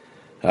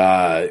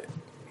 You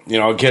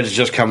know, kid's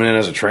just coming in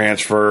as a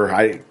transfer.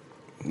 I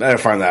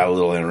find that a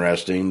little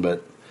interesting,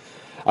 but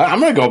I'm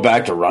going to go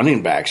back to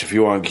running backs if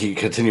you want to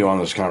continue on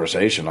this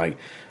conversation. Like,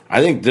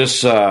 I think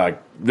this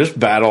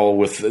battle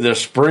with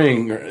this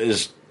spring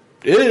is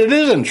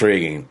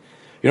intriguing.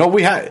 You know,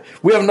 we have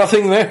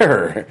nothing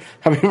there.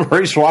 I mean,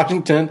 Maurice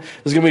Washington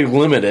is going to be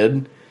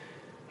limited.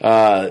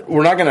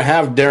 We're not going to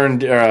have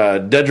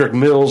Dedrick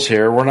Mills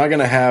here. We're not going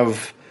to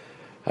have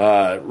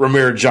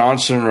Ramir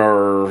Johnson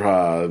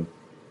or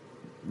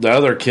the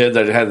other kid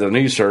that had the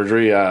knee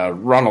surgery,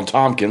 Ronald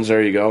Tompkins.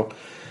 There you go.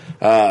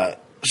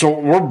 So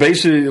we're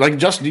basically like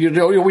Justin. You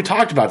know, we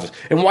talked about this.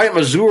 And Wyatt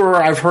Mazur,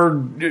 I've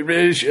heard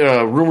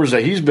rumors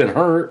that he's been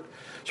hurt,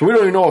 so we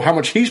don't even know how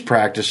much he's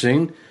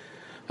practicing.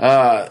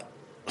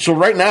 So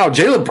right now,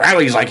 Jalen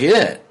Bradley's like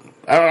it.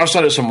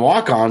 Outside of some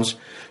walk-ons.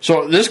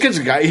 So this kid's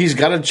a guy, he's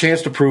got a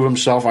chance to prove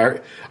himself.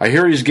 I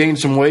hear he's gained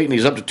some weight and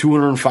he's up to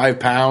 205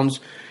 pounds.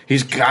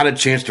 He's got a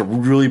chance to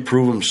really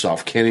prove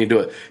himself. Can he do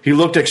it? He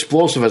looked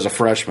explosive as a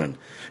freshman.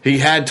 He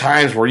had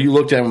times where you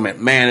looked at him and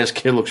went, man, this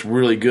kid looks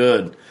really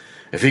good.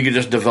 If he could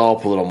just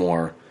develop a little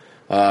more.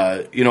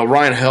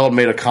 Ryan Held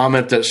made a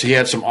comment that he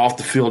had some off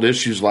the field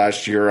issues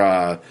last year,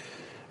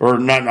 or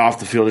not off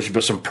the field issues,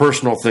 but some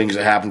personal things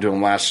that happened to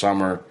him last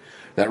summer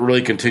that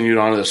really continued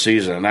on to the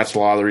season, and that's a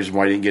lot of the reason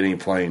why he didn't get any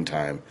playing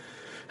time.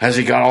 Has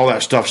he got all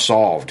that stuff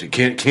solved?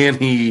 Can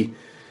he?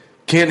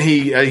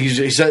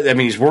 He said. I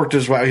mean, he's worked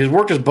his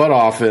butt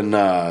off in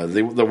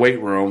the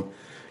weight room,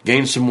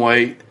 gained some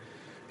weight.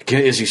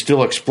 Is he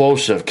still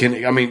explosive?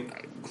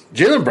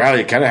 Jalen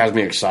Bradley kind of has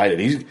me excited.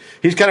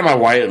 He's kind of my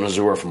Wyatt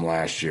Missouri from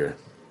last year.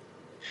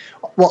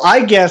 Well,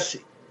 I guess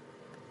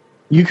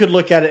you could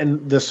look at it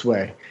in this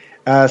way.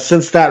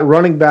 Since that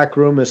running back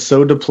room is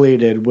so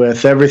depleted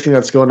with everything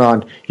that's going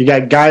on, you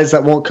got guys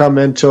that won't come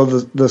in until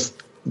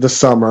the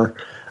summer.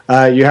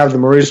 You have the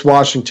Maurice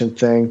Washington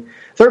thing.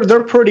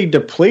 They're pretty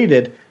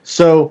depleted.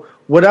 So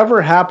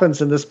whatever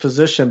happens in this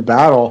position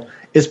battle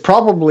is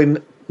probably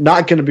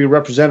not going to be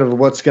representative of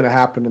what's going to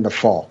happen in the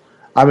fall.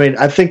 I mean,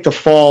 I think the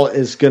fall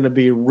is going to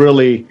be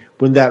really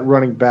when that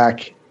running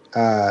back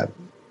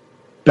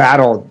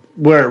battle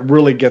where it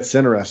really gets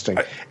interesting.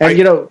 I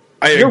you're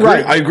agree.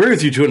 right. I agree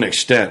with you to an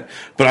extent,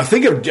 but I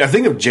think if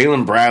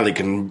Jalen Bradley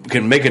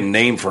can make a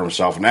name for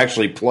himself and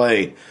actually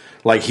play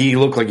like he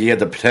looked like he had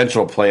the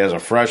potential to play as a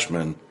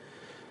freshman,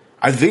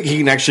 I think he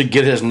can actually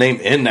get his name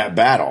in that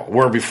battle.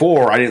 Where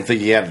before, I didn't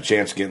think he had a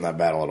chance to get in that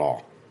battle at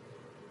all.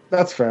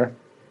 That's fair.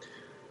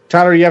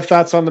 Tyler, you have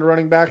thoughts on the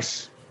running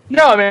backs?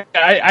 No, I mean,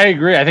 I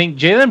agree. I think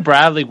Jalen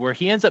Bradley, where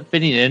he ends up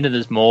fitting into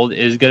this mold,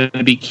 is going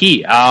to be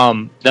key.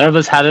 None of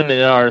us had him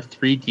in our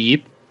 3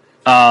 deep,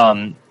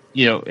 and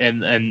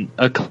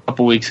a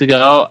couple weeks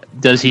ago.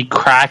 Does he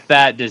crack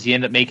that? Does he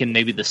end up making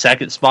maybe the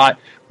second spot?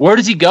 Where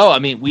does he go? I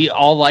mean, we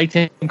all liked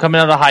him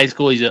coming out of high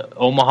school. He's an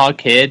Omaha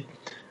kid.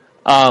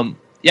 I'm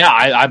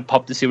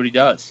pumped to see what he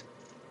does.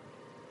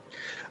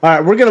 All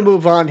right, we're going to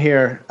move on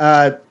here.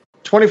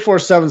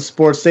 24/7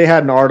 Sports, they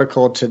had an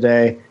article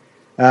today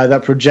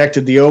that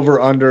projected the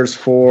over-unders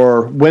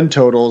for win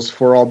totals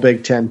for all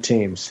Big Ten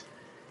teams.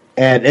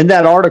 And in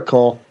that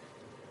article,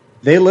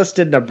 they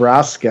listed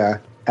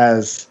Nebraska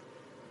as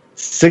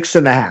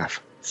 6.5.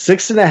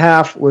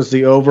 6.5 was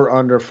the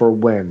over-under for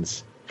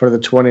wins for the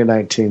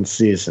 2019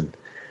 season.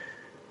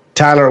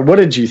 Tyler, what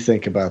did you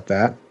think about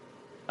that?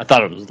 I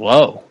thought it was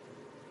low.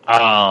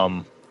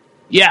 I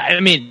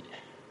mean,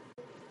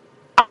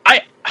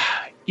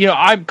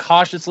 I'm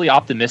cautiously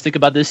optimistic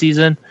about this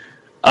season.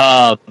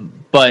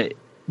 But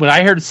when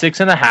I heard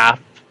 6.5,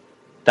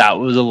 that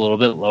was a little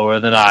bit lower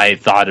than I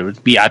thought it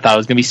would be. I thought it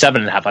was going to be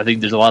 7.5. I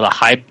think there's a lot of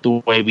hype the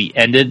way we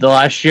ended the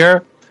last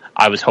year.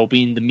 I was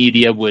hoping the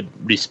media would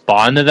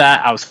respond to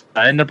that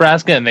outside of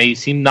Nebraska, and they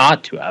seem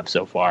not to have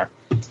so far.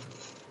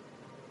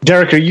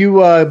 Derek, are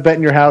you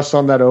betting your house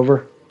on that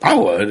over? I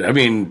would. I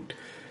mean,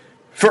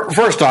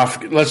 first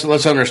off,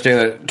 let's understand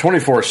that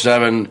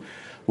 24/7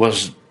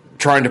 was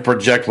trying to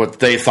project what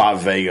they thought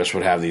Vegas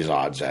would have these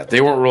odds at. They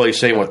weren't really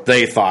saying what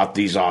they thought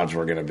these odds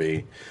were going to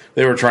be.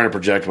 They were trying to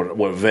project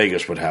what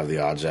Vegas would have the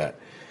odds at.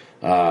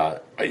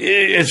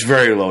 It's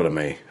very low to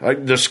me.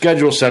 The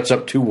schedule sets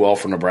up too well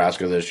for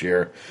Nebraska this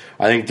year.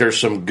 I think there's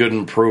some good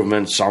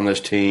improvements on this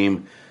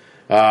team.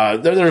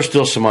 There's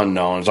still some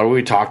unknowns.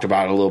 We talked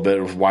about it a little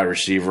bit with wide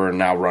receiver and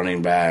now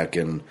running back,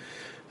 and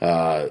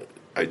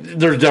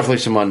there's definitely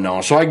some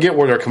unknowns. So I get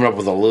where they're coming up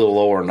with a little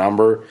lower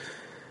number,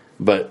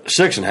 but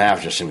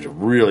 6.5 just seems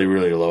really,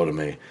 really low to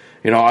me.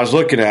 I was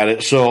looking at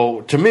it.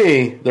 So to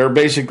me, they're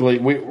basically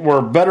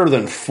we're better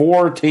than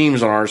 4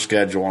 teams on our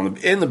schedule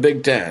in the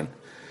Big Ten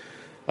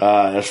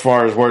as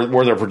far as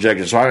where they're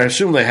projected. So I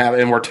assume they have,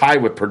 and we're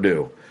tied with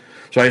Purdue.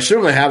 So I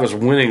assume they have us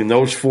winning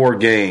those 4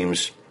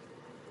 games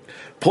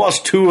plus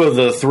 2 of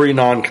the 3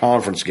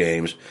 non-conference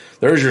games.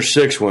 There's your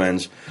 6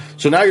 wins.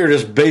 So now you're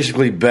just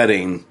basically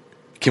betting,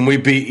 can we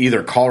beat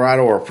either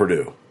Colorado or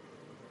Purdue?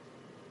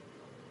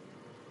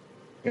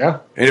 Yeah.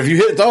 And if you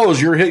hit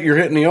those, you're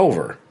hitting the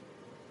over.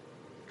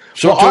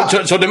 So,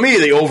 so to me,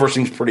 the over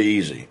seems pretty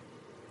easy.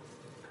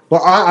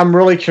 Well, I'm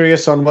really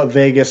curious on what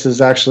Vegas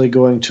is actually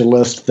going to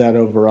list that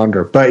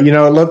over-under. But,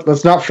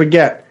 let's not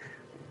forget,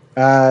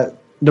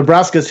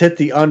 Nebraska's hit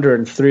the under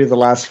in 3 of the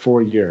last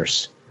 4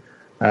 years.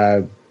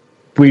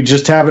 We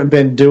just haven't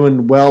been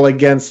doing well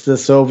against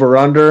this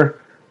over-under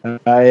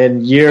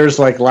in years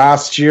like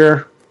last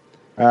year.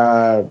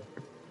 Both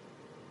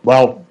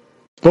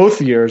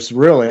years,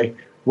 really,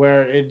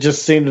 where it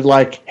just seemed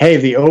like, hey,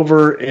 the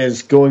over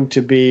is going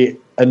to be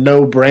a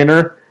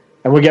no-brainer,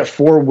 and we get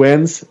 4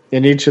 wins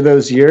in each of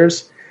those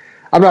years.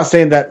 I'm not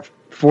saying that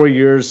 4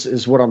 years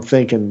is what I'm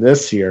thinking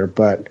this year,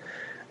 but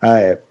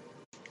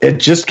it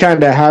just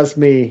kind of has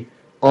me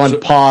on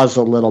pause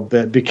a little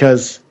bit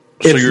because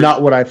it's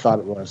not what I thought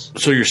it was.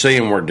 So you're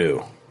saying we're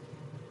due?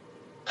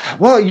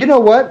 Well, you know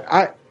what?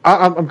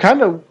 I'm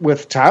kind of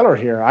with Tyler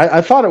here.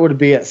 I thought it would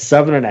be at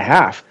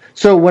 7.5.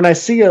 So when I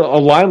see a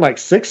line like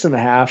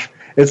 6.5,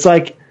 it's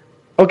like,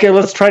 okay,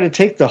 let's try to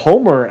take the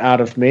homer out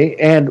of me.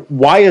 And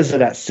why is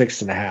it at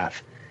 6.5?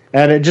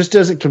 And it just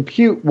doesn't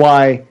compute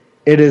why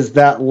it is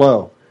that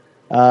low.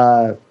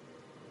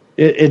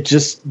 It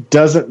just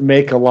doesn't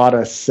make a lot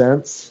of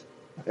sense,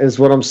 is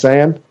what I'm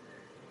saying.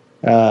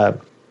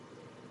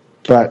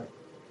 But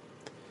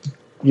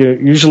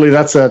usually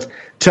that's a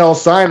tell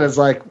sign. Is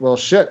like, well,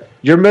 shit,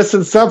 you're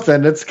missing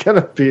something. It's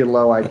going to be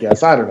low, I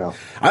guess. I don't know.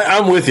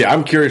 I'm with you.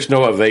 I'm curious to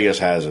know what Vegas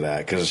has it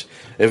at, because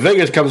if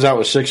Vegas comes out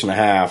with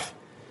 6.5,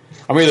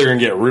 I'm either going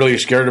to get really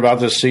scared about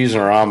this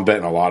season, or I'm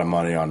betting a lot of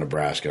money on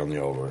Nebraska on the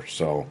over.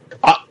 So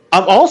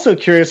I'm also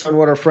curious on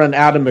what our friend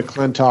Adam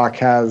McClintock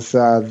has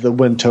the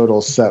win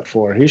total set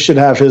for. He should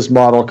have his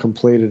model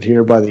completed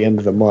here by the end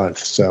of the month.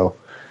 So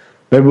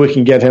maybe we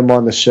can get him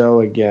on the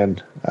show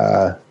again.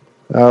 I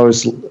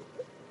always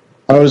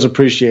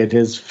appreciate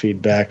his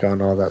feedback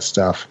on all that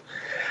stuff.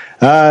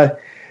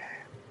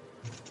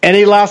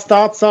 Any last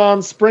thoughts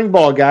on spring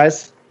ball,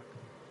 guys?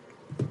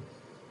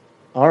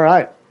 All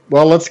right.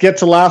 Well, let's get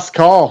to last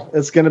call.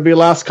 It's going to be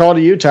last call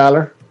to you,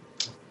 Tyler.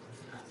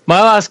 My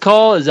last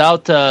call is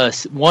out to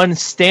one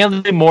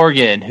Stanley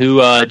Morgan, who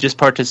just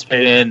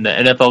participated in the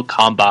NFL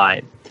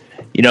Combine.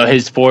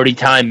 His 40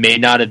 time may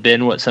not have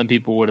been what some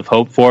people would have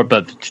hoped for,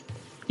 but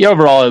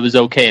overall it was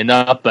okay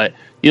enough. But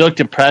he looked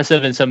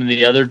impressive in some of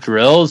the other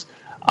drills.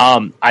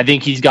 I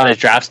think he's got his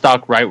draft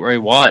stock right where he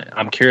wants.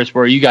 I'm curious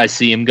where you guys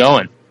see him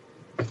going.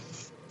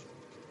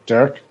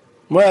 Derek?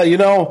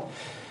 Well,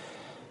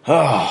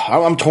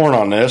 I'm torn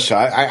on this.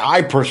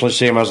 I personally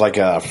see him as like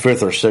a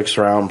 5th or 6th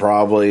round,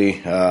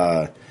 probably.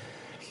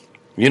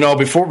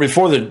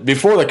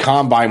 Before the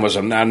combine was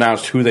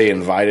announced who they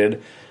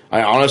invited,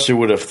 I honestly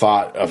would have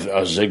thought of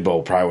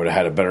Zigbo probably would have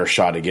had a better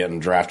shot at getting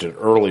drafted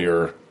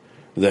earlier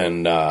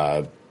than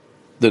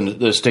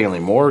the Stanley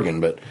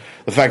Morgan. But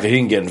the fact that he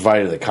didn't get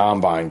invited to the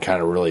combine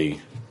kind of really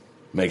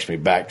makes me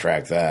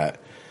backtrack that.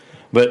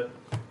 But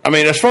I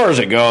mean, as far as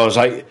it goes,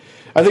 I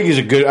think he's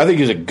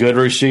a good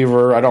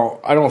receiver. I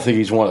don't think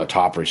he's one of the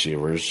top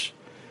receivers.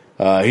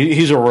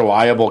 He's a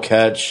reliable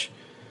catch.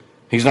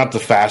 He's not the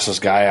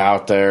fastest guy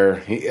out there.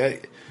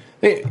 He's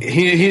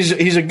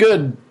a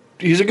good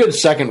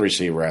second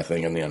receiver, I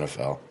think, in the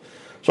NFL.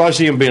 So I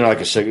see him being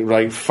like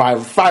a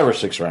 5 or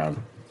 6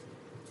 round.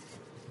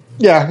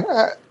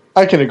 Yeah,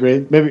 I can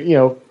agree. Maybe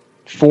 4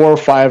 or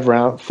 5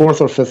 round,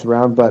 4th or 5th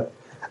round. But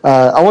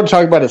I want to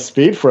talk about his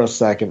speed for a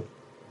second.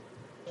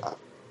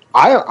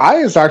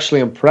 I was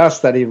actually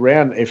impressed that he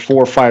ran a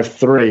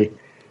 4.53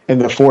 in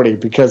the 40,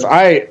 because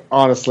I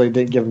honestly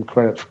didn't give him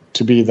credit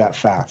to be that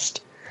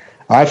fast.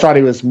 I thought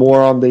he was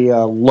more on the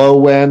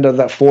low end of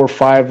that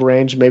 4.5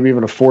 range, maybe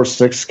even a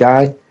 4.6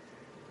 guy.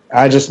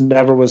 I just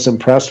never was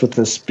impressed with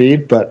his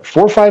speed, but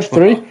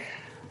 4.53,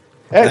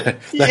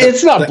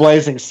 it's not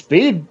blazing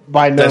speed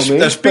by no means.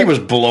 That speed was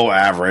below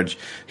average.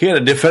 He had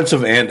a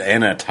defensive end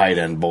and a tight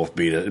end both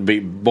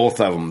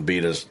both of them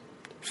beat his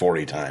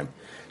 40 time.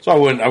 So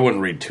I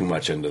wouldn't read too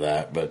much into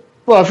that, but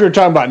well, if you're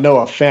talking about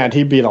Noah Fant,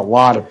 he beat a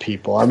lot of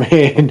people. I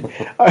mean,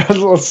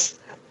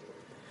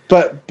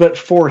 but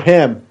for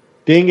him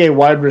being a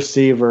wide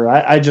receiver,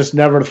 I just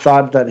never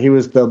thought that he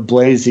was the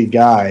blazy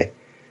guy.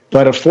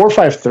 But a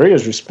 4.53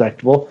 is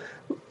respectable.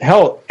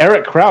 Hell,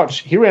 Eric Crouch,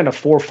 he ran a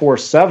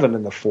 4.47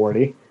 in the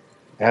 40,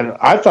 and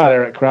I thought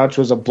Eric Crouch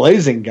was a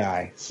blazing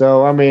guy.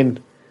 So I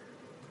mean,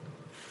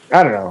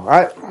 I don't know.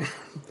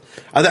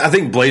 I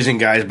think blazing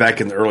guys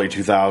back in the early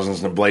 2000s and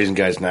the blazing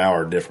guys now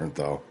are different,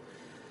 though.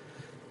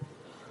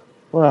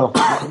 Well,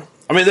 I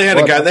mean, they had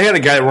a guy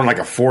that run like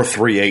a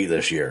 4.38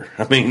 this year.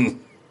 I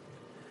mean,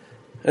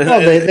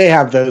 well, they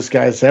have those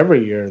guys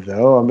every year,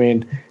 though. I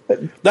mean,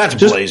 that's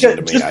blazing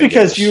to me.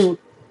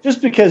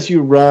 Just because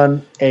you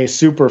run a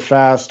super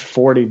fast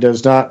 40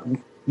 does not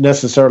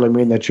necessarily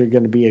mean that you're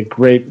going to be a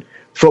great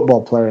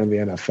football player in the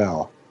NFL.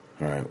 All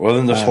right. Well,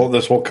 then this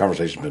whole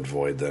conversation's been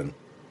void then.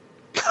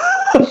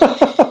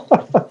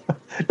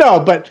 No,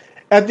 but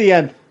at the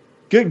end,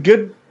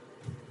 good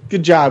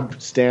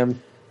job,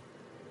 Stan.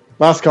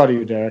 Last call to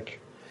you, Derek.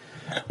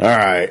 All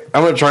right.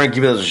 I'm going to try and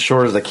keep it as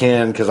short as I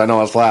can because I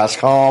know it's last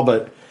call,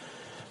 but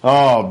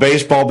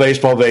baseball.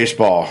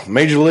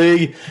 Major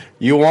League,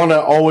 you want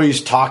to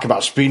always talk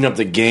about speeding up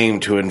the game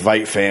to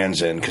invite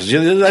fans in because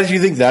you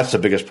think that's the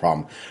biggest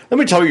problem. Let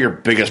me tell you what your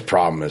biggest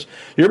problem is.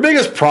 Your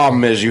biggest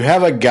problem is you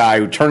have a guy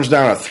who turns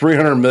down a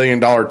 $300 million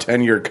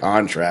 10-year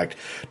contract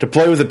to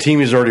play with a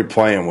team he's already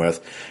playing with,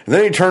 and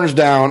then he turns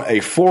down a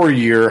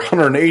 4-year,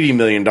 $180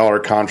 million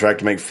contract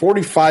to make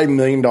 $45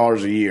 million a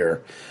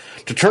year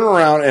to turn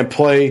around and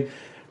play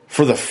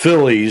for the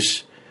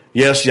Phillies.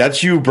 Yes,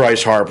 that's you,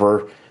 Bryce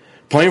Harper.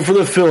 Playing for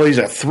the Phillies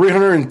at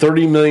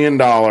 $330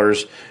 million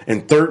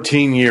in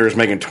 13 years,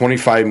 making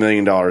 $25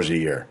 million a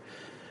year.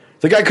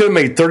 The guy could have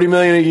made $30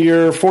 million a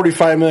year,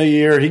 $45 million a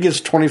year. He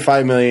gets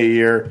 $25 million a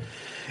year.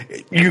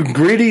 You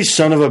greedy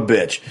son of a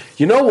bitch.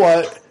 You know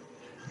what?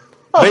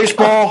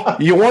 Baseball,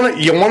 you want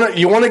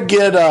to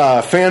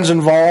get fans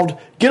involved?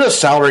 Get a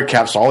salary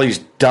cap so all these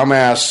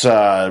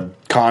dumbass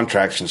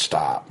contracts and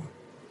stop.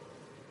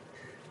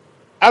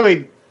 I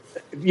mean,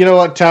 you know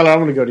what, Tyler? I'm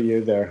going to go to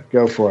you there.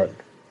 Go for it.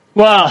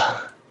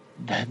 Well,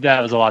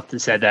 that was a lot to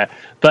say there,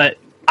 but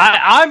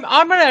I'm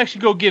going to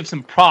actually go give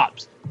some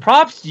props.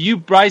 Props to you,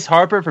 Bryce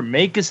Harper, for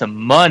making some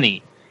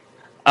money.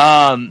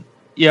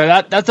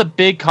 that's a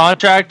big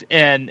contract,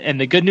 and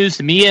the good news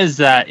to me is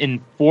that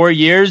in 4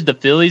 years the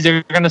Phillies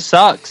are going to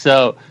suck.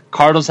 So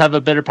Cardinals have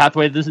a better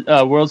pathway to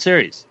the World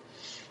Series.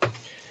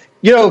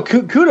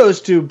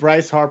 Kudos to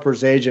Bryce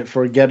Harper's agent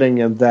for getting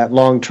him that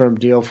long-term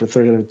deal for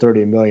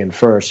 $330 million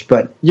first.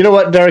 But you know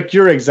what, Derek,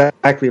 you're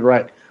exactly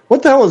right.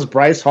 What the hell is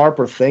Bryce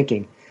Harper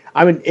thinking?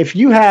 I mean, if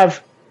you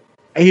have,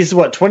 he's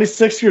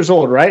 26 years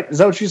old, right? Is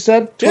that what you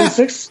said?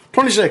 26? Yeah,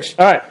 26.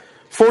 All right.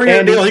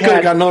 4-year deal. He could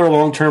have got another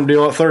long-term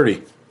deal at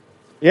 30.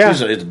 Yeah,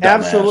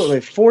 absolutely.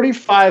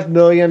 $45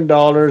 million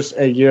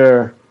a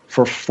year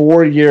for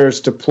 4 years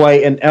to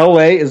play in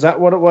L.A. Is that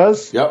what it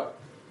was? Yep.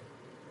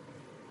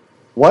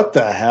 What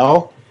the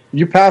hell?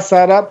 You pass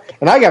that up?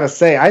 And I got to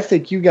say, I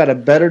think you got a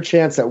better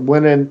chance at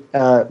winning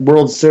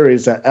World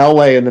Series at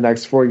L.A. in the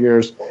next 4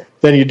 years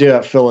than you do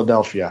at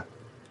Philadelphia.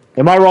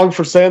 Am I wrong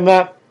for saying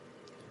that?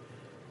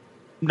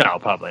 No,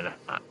 probably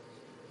not.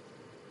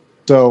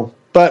 So,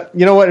 but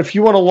you know what? If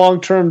you want a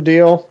long-term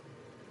deal,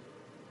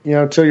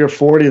 till you're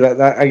 40,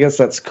 that I guess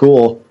that's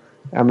cool.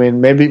 I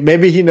mean,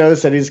 maybe he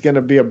knows that he's going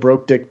to be a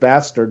broke dick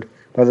bastard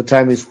by the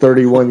time he's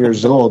 31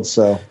 years old.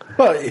 So,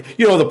 well,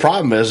 the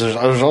problem is there's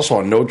also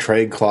a no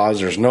trade clause.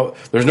 There's no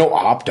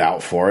opt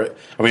out for it.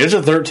 I mean, it's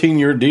a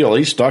 13-year deal.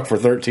 He's stuck for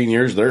 13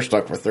 years. They're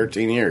stuck for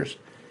 13 years.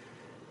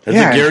 It's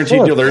a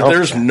guaranteed deal.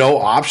 There's no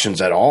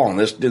options at all in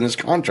this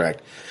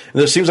contract.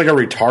 And this seems like a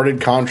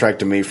retarded contract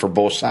to me for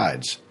both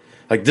sides.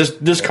 Like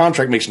this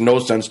contract makes no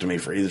sense to me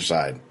for either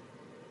side.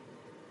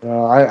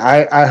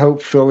 I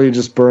hope Philly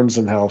just burns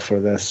in hell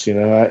for this. For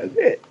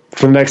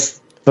the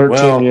next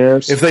 13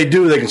 years. If they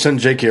do, they can send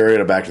Jake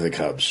Arrieta back to the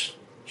Cubs,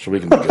 so we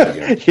can be good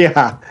again.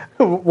 Yeah,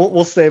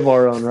 we'll save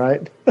our own,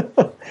 right?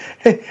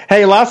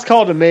 Hey, last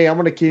call to me. I'm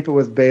going to keep it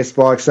with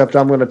baseball, except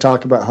I'm going to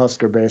talk about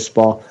Husker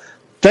baseball.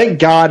 Thank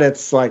God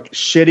it's like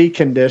shitty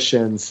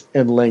conditions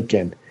in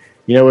Lincoln,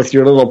 with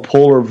your little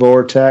polar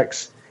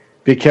vortex,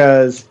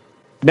 because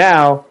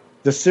now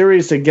the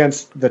series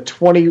against the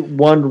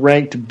 21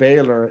 ranked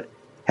Baylor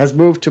has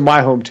moved to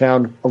my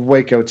hometown of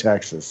Waco,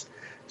 Texas.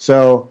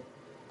 So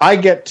I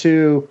get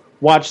to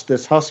watch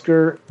this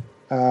Husker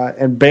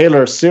and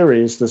Baylor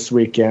series this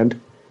weekend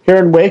here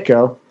in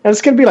Waco, and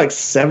it's going to be like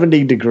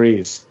 70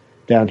 degrees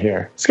down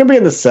here. It's going to be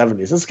in the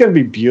 70s. It's going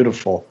to be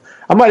beautiful.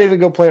 I might even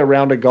go play a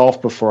round of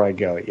golf before I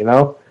go,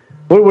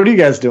 What are you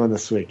guys doing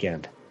this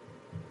weekend?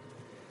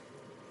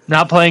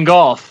 Not playing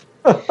golf.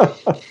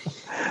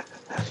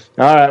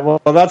 All right, well,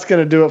 that's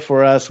going to do it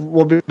for us.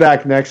 We'll be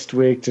back next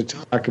week to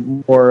talk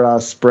more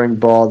spring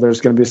ball.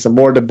 There's going to be some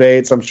more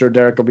debates. I'm sure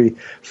Derek will be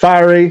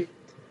fiery,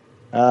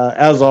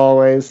 as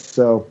always.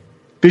 So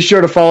be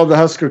sure to follow the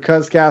Husker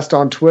Cuzcast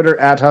on Twitter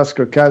at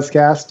Husker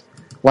Cuzcast.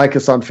 Like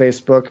us on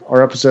Facebook.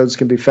 Our episodes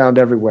can be found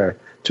everywhere,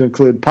 to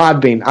include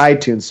Podbean,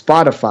 iTunes,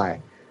 Spotify.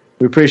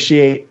 We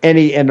appreciate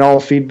any and all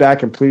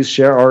feedback, and please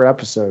share our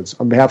episodes.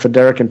 On behalf of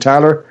Derek and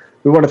Tyler,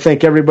 we want to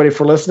thank everybody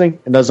for listening.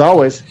 And as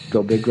always,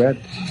 go Big Red.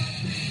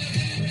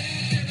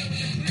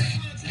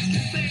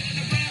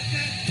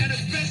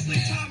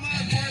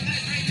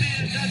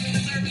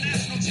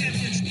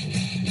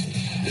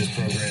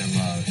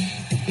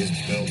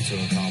 To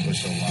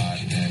accomplish a lot,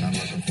 and I'm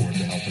looking forward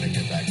to helping it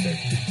get back there.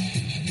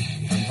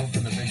 I'm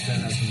hoping the Big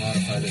Ten has to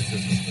modify their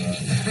system for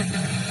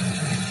us.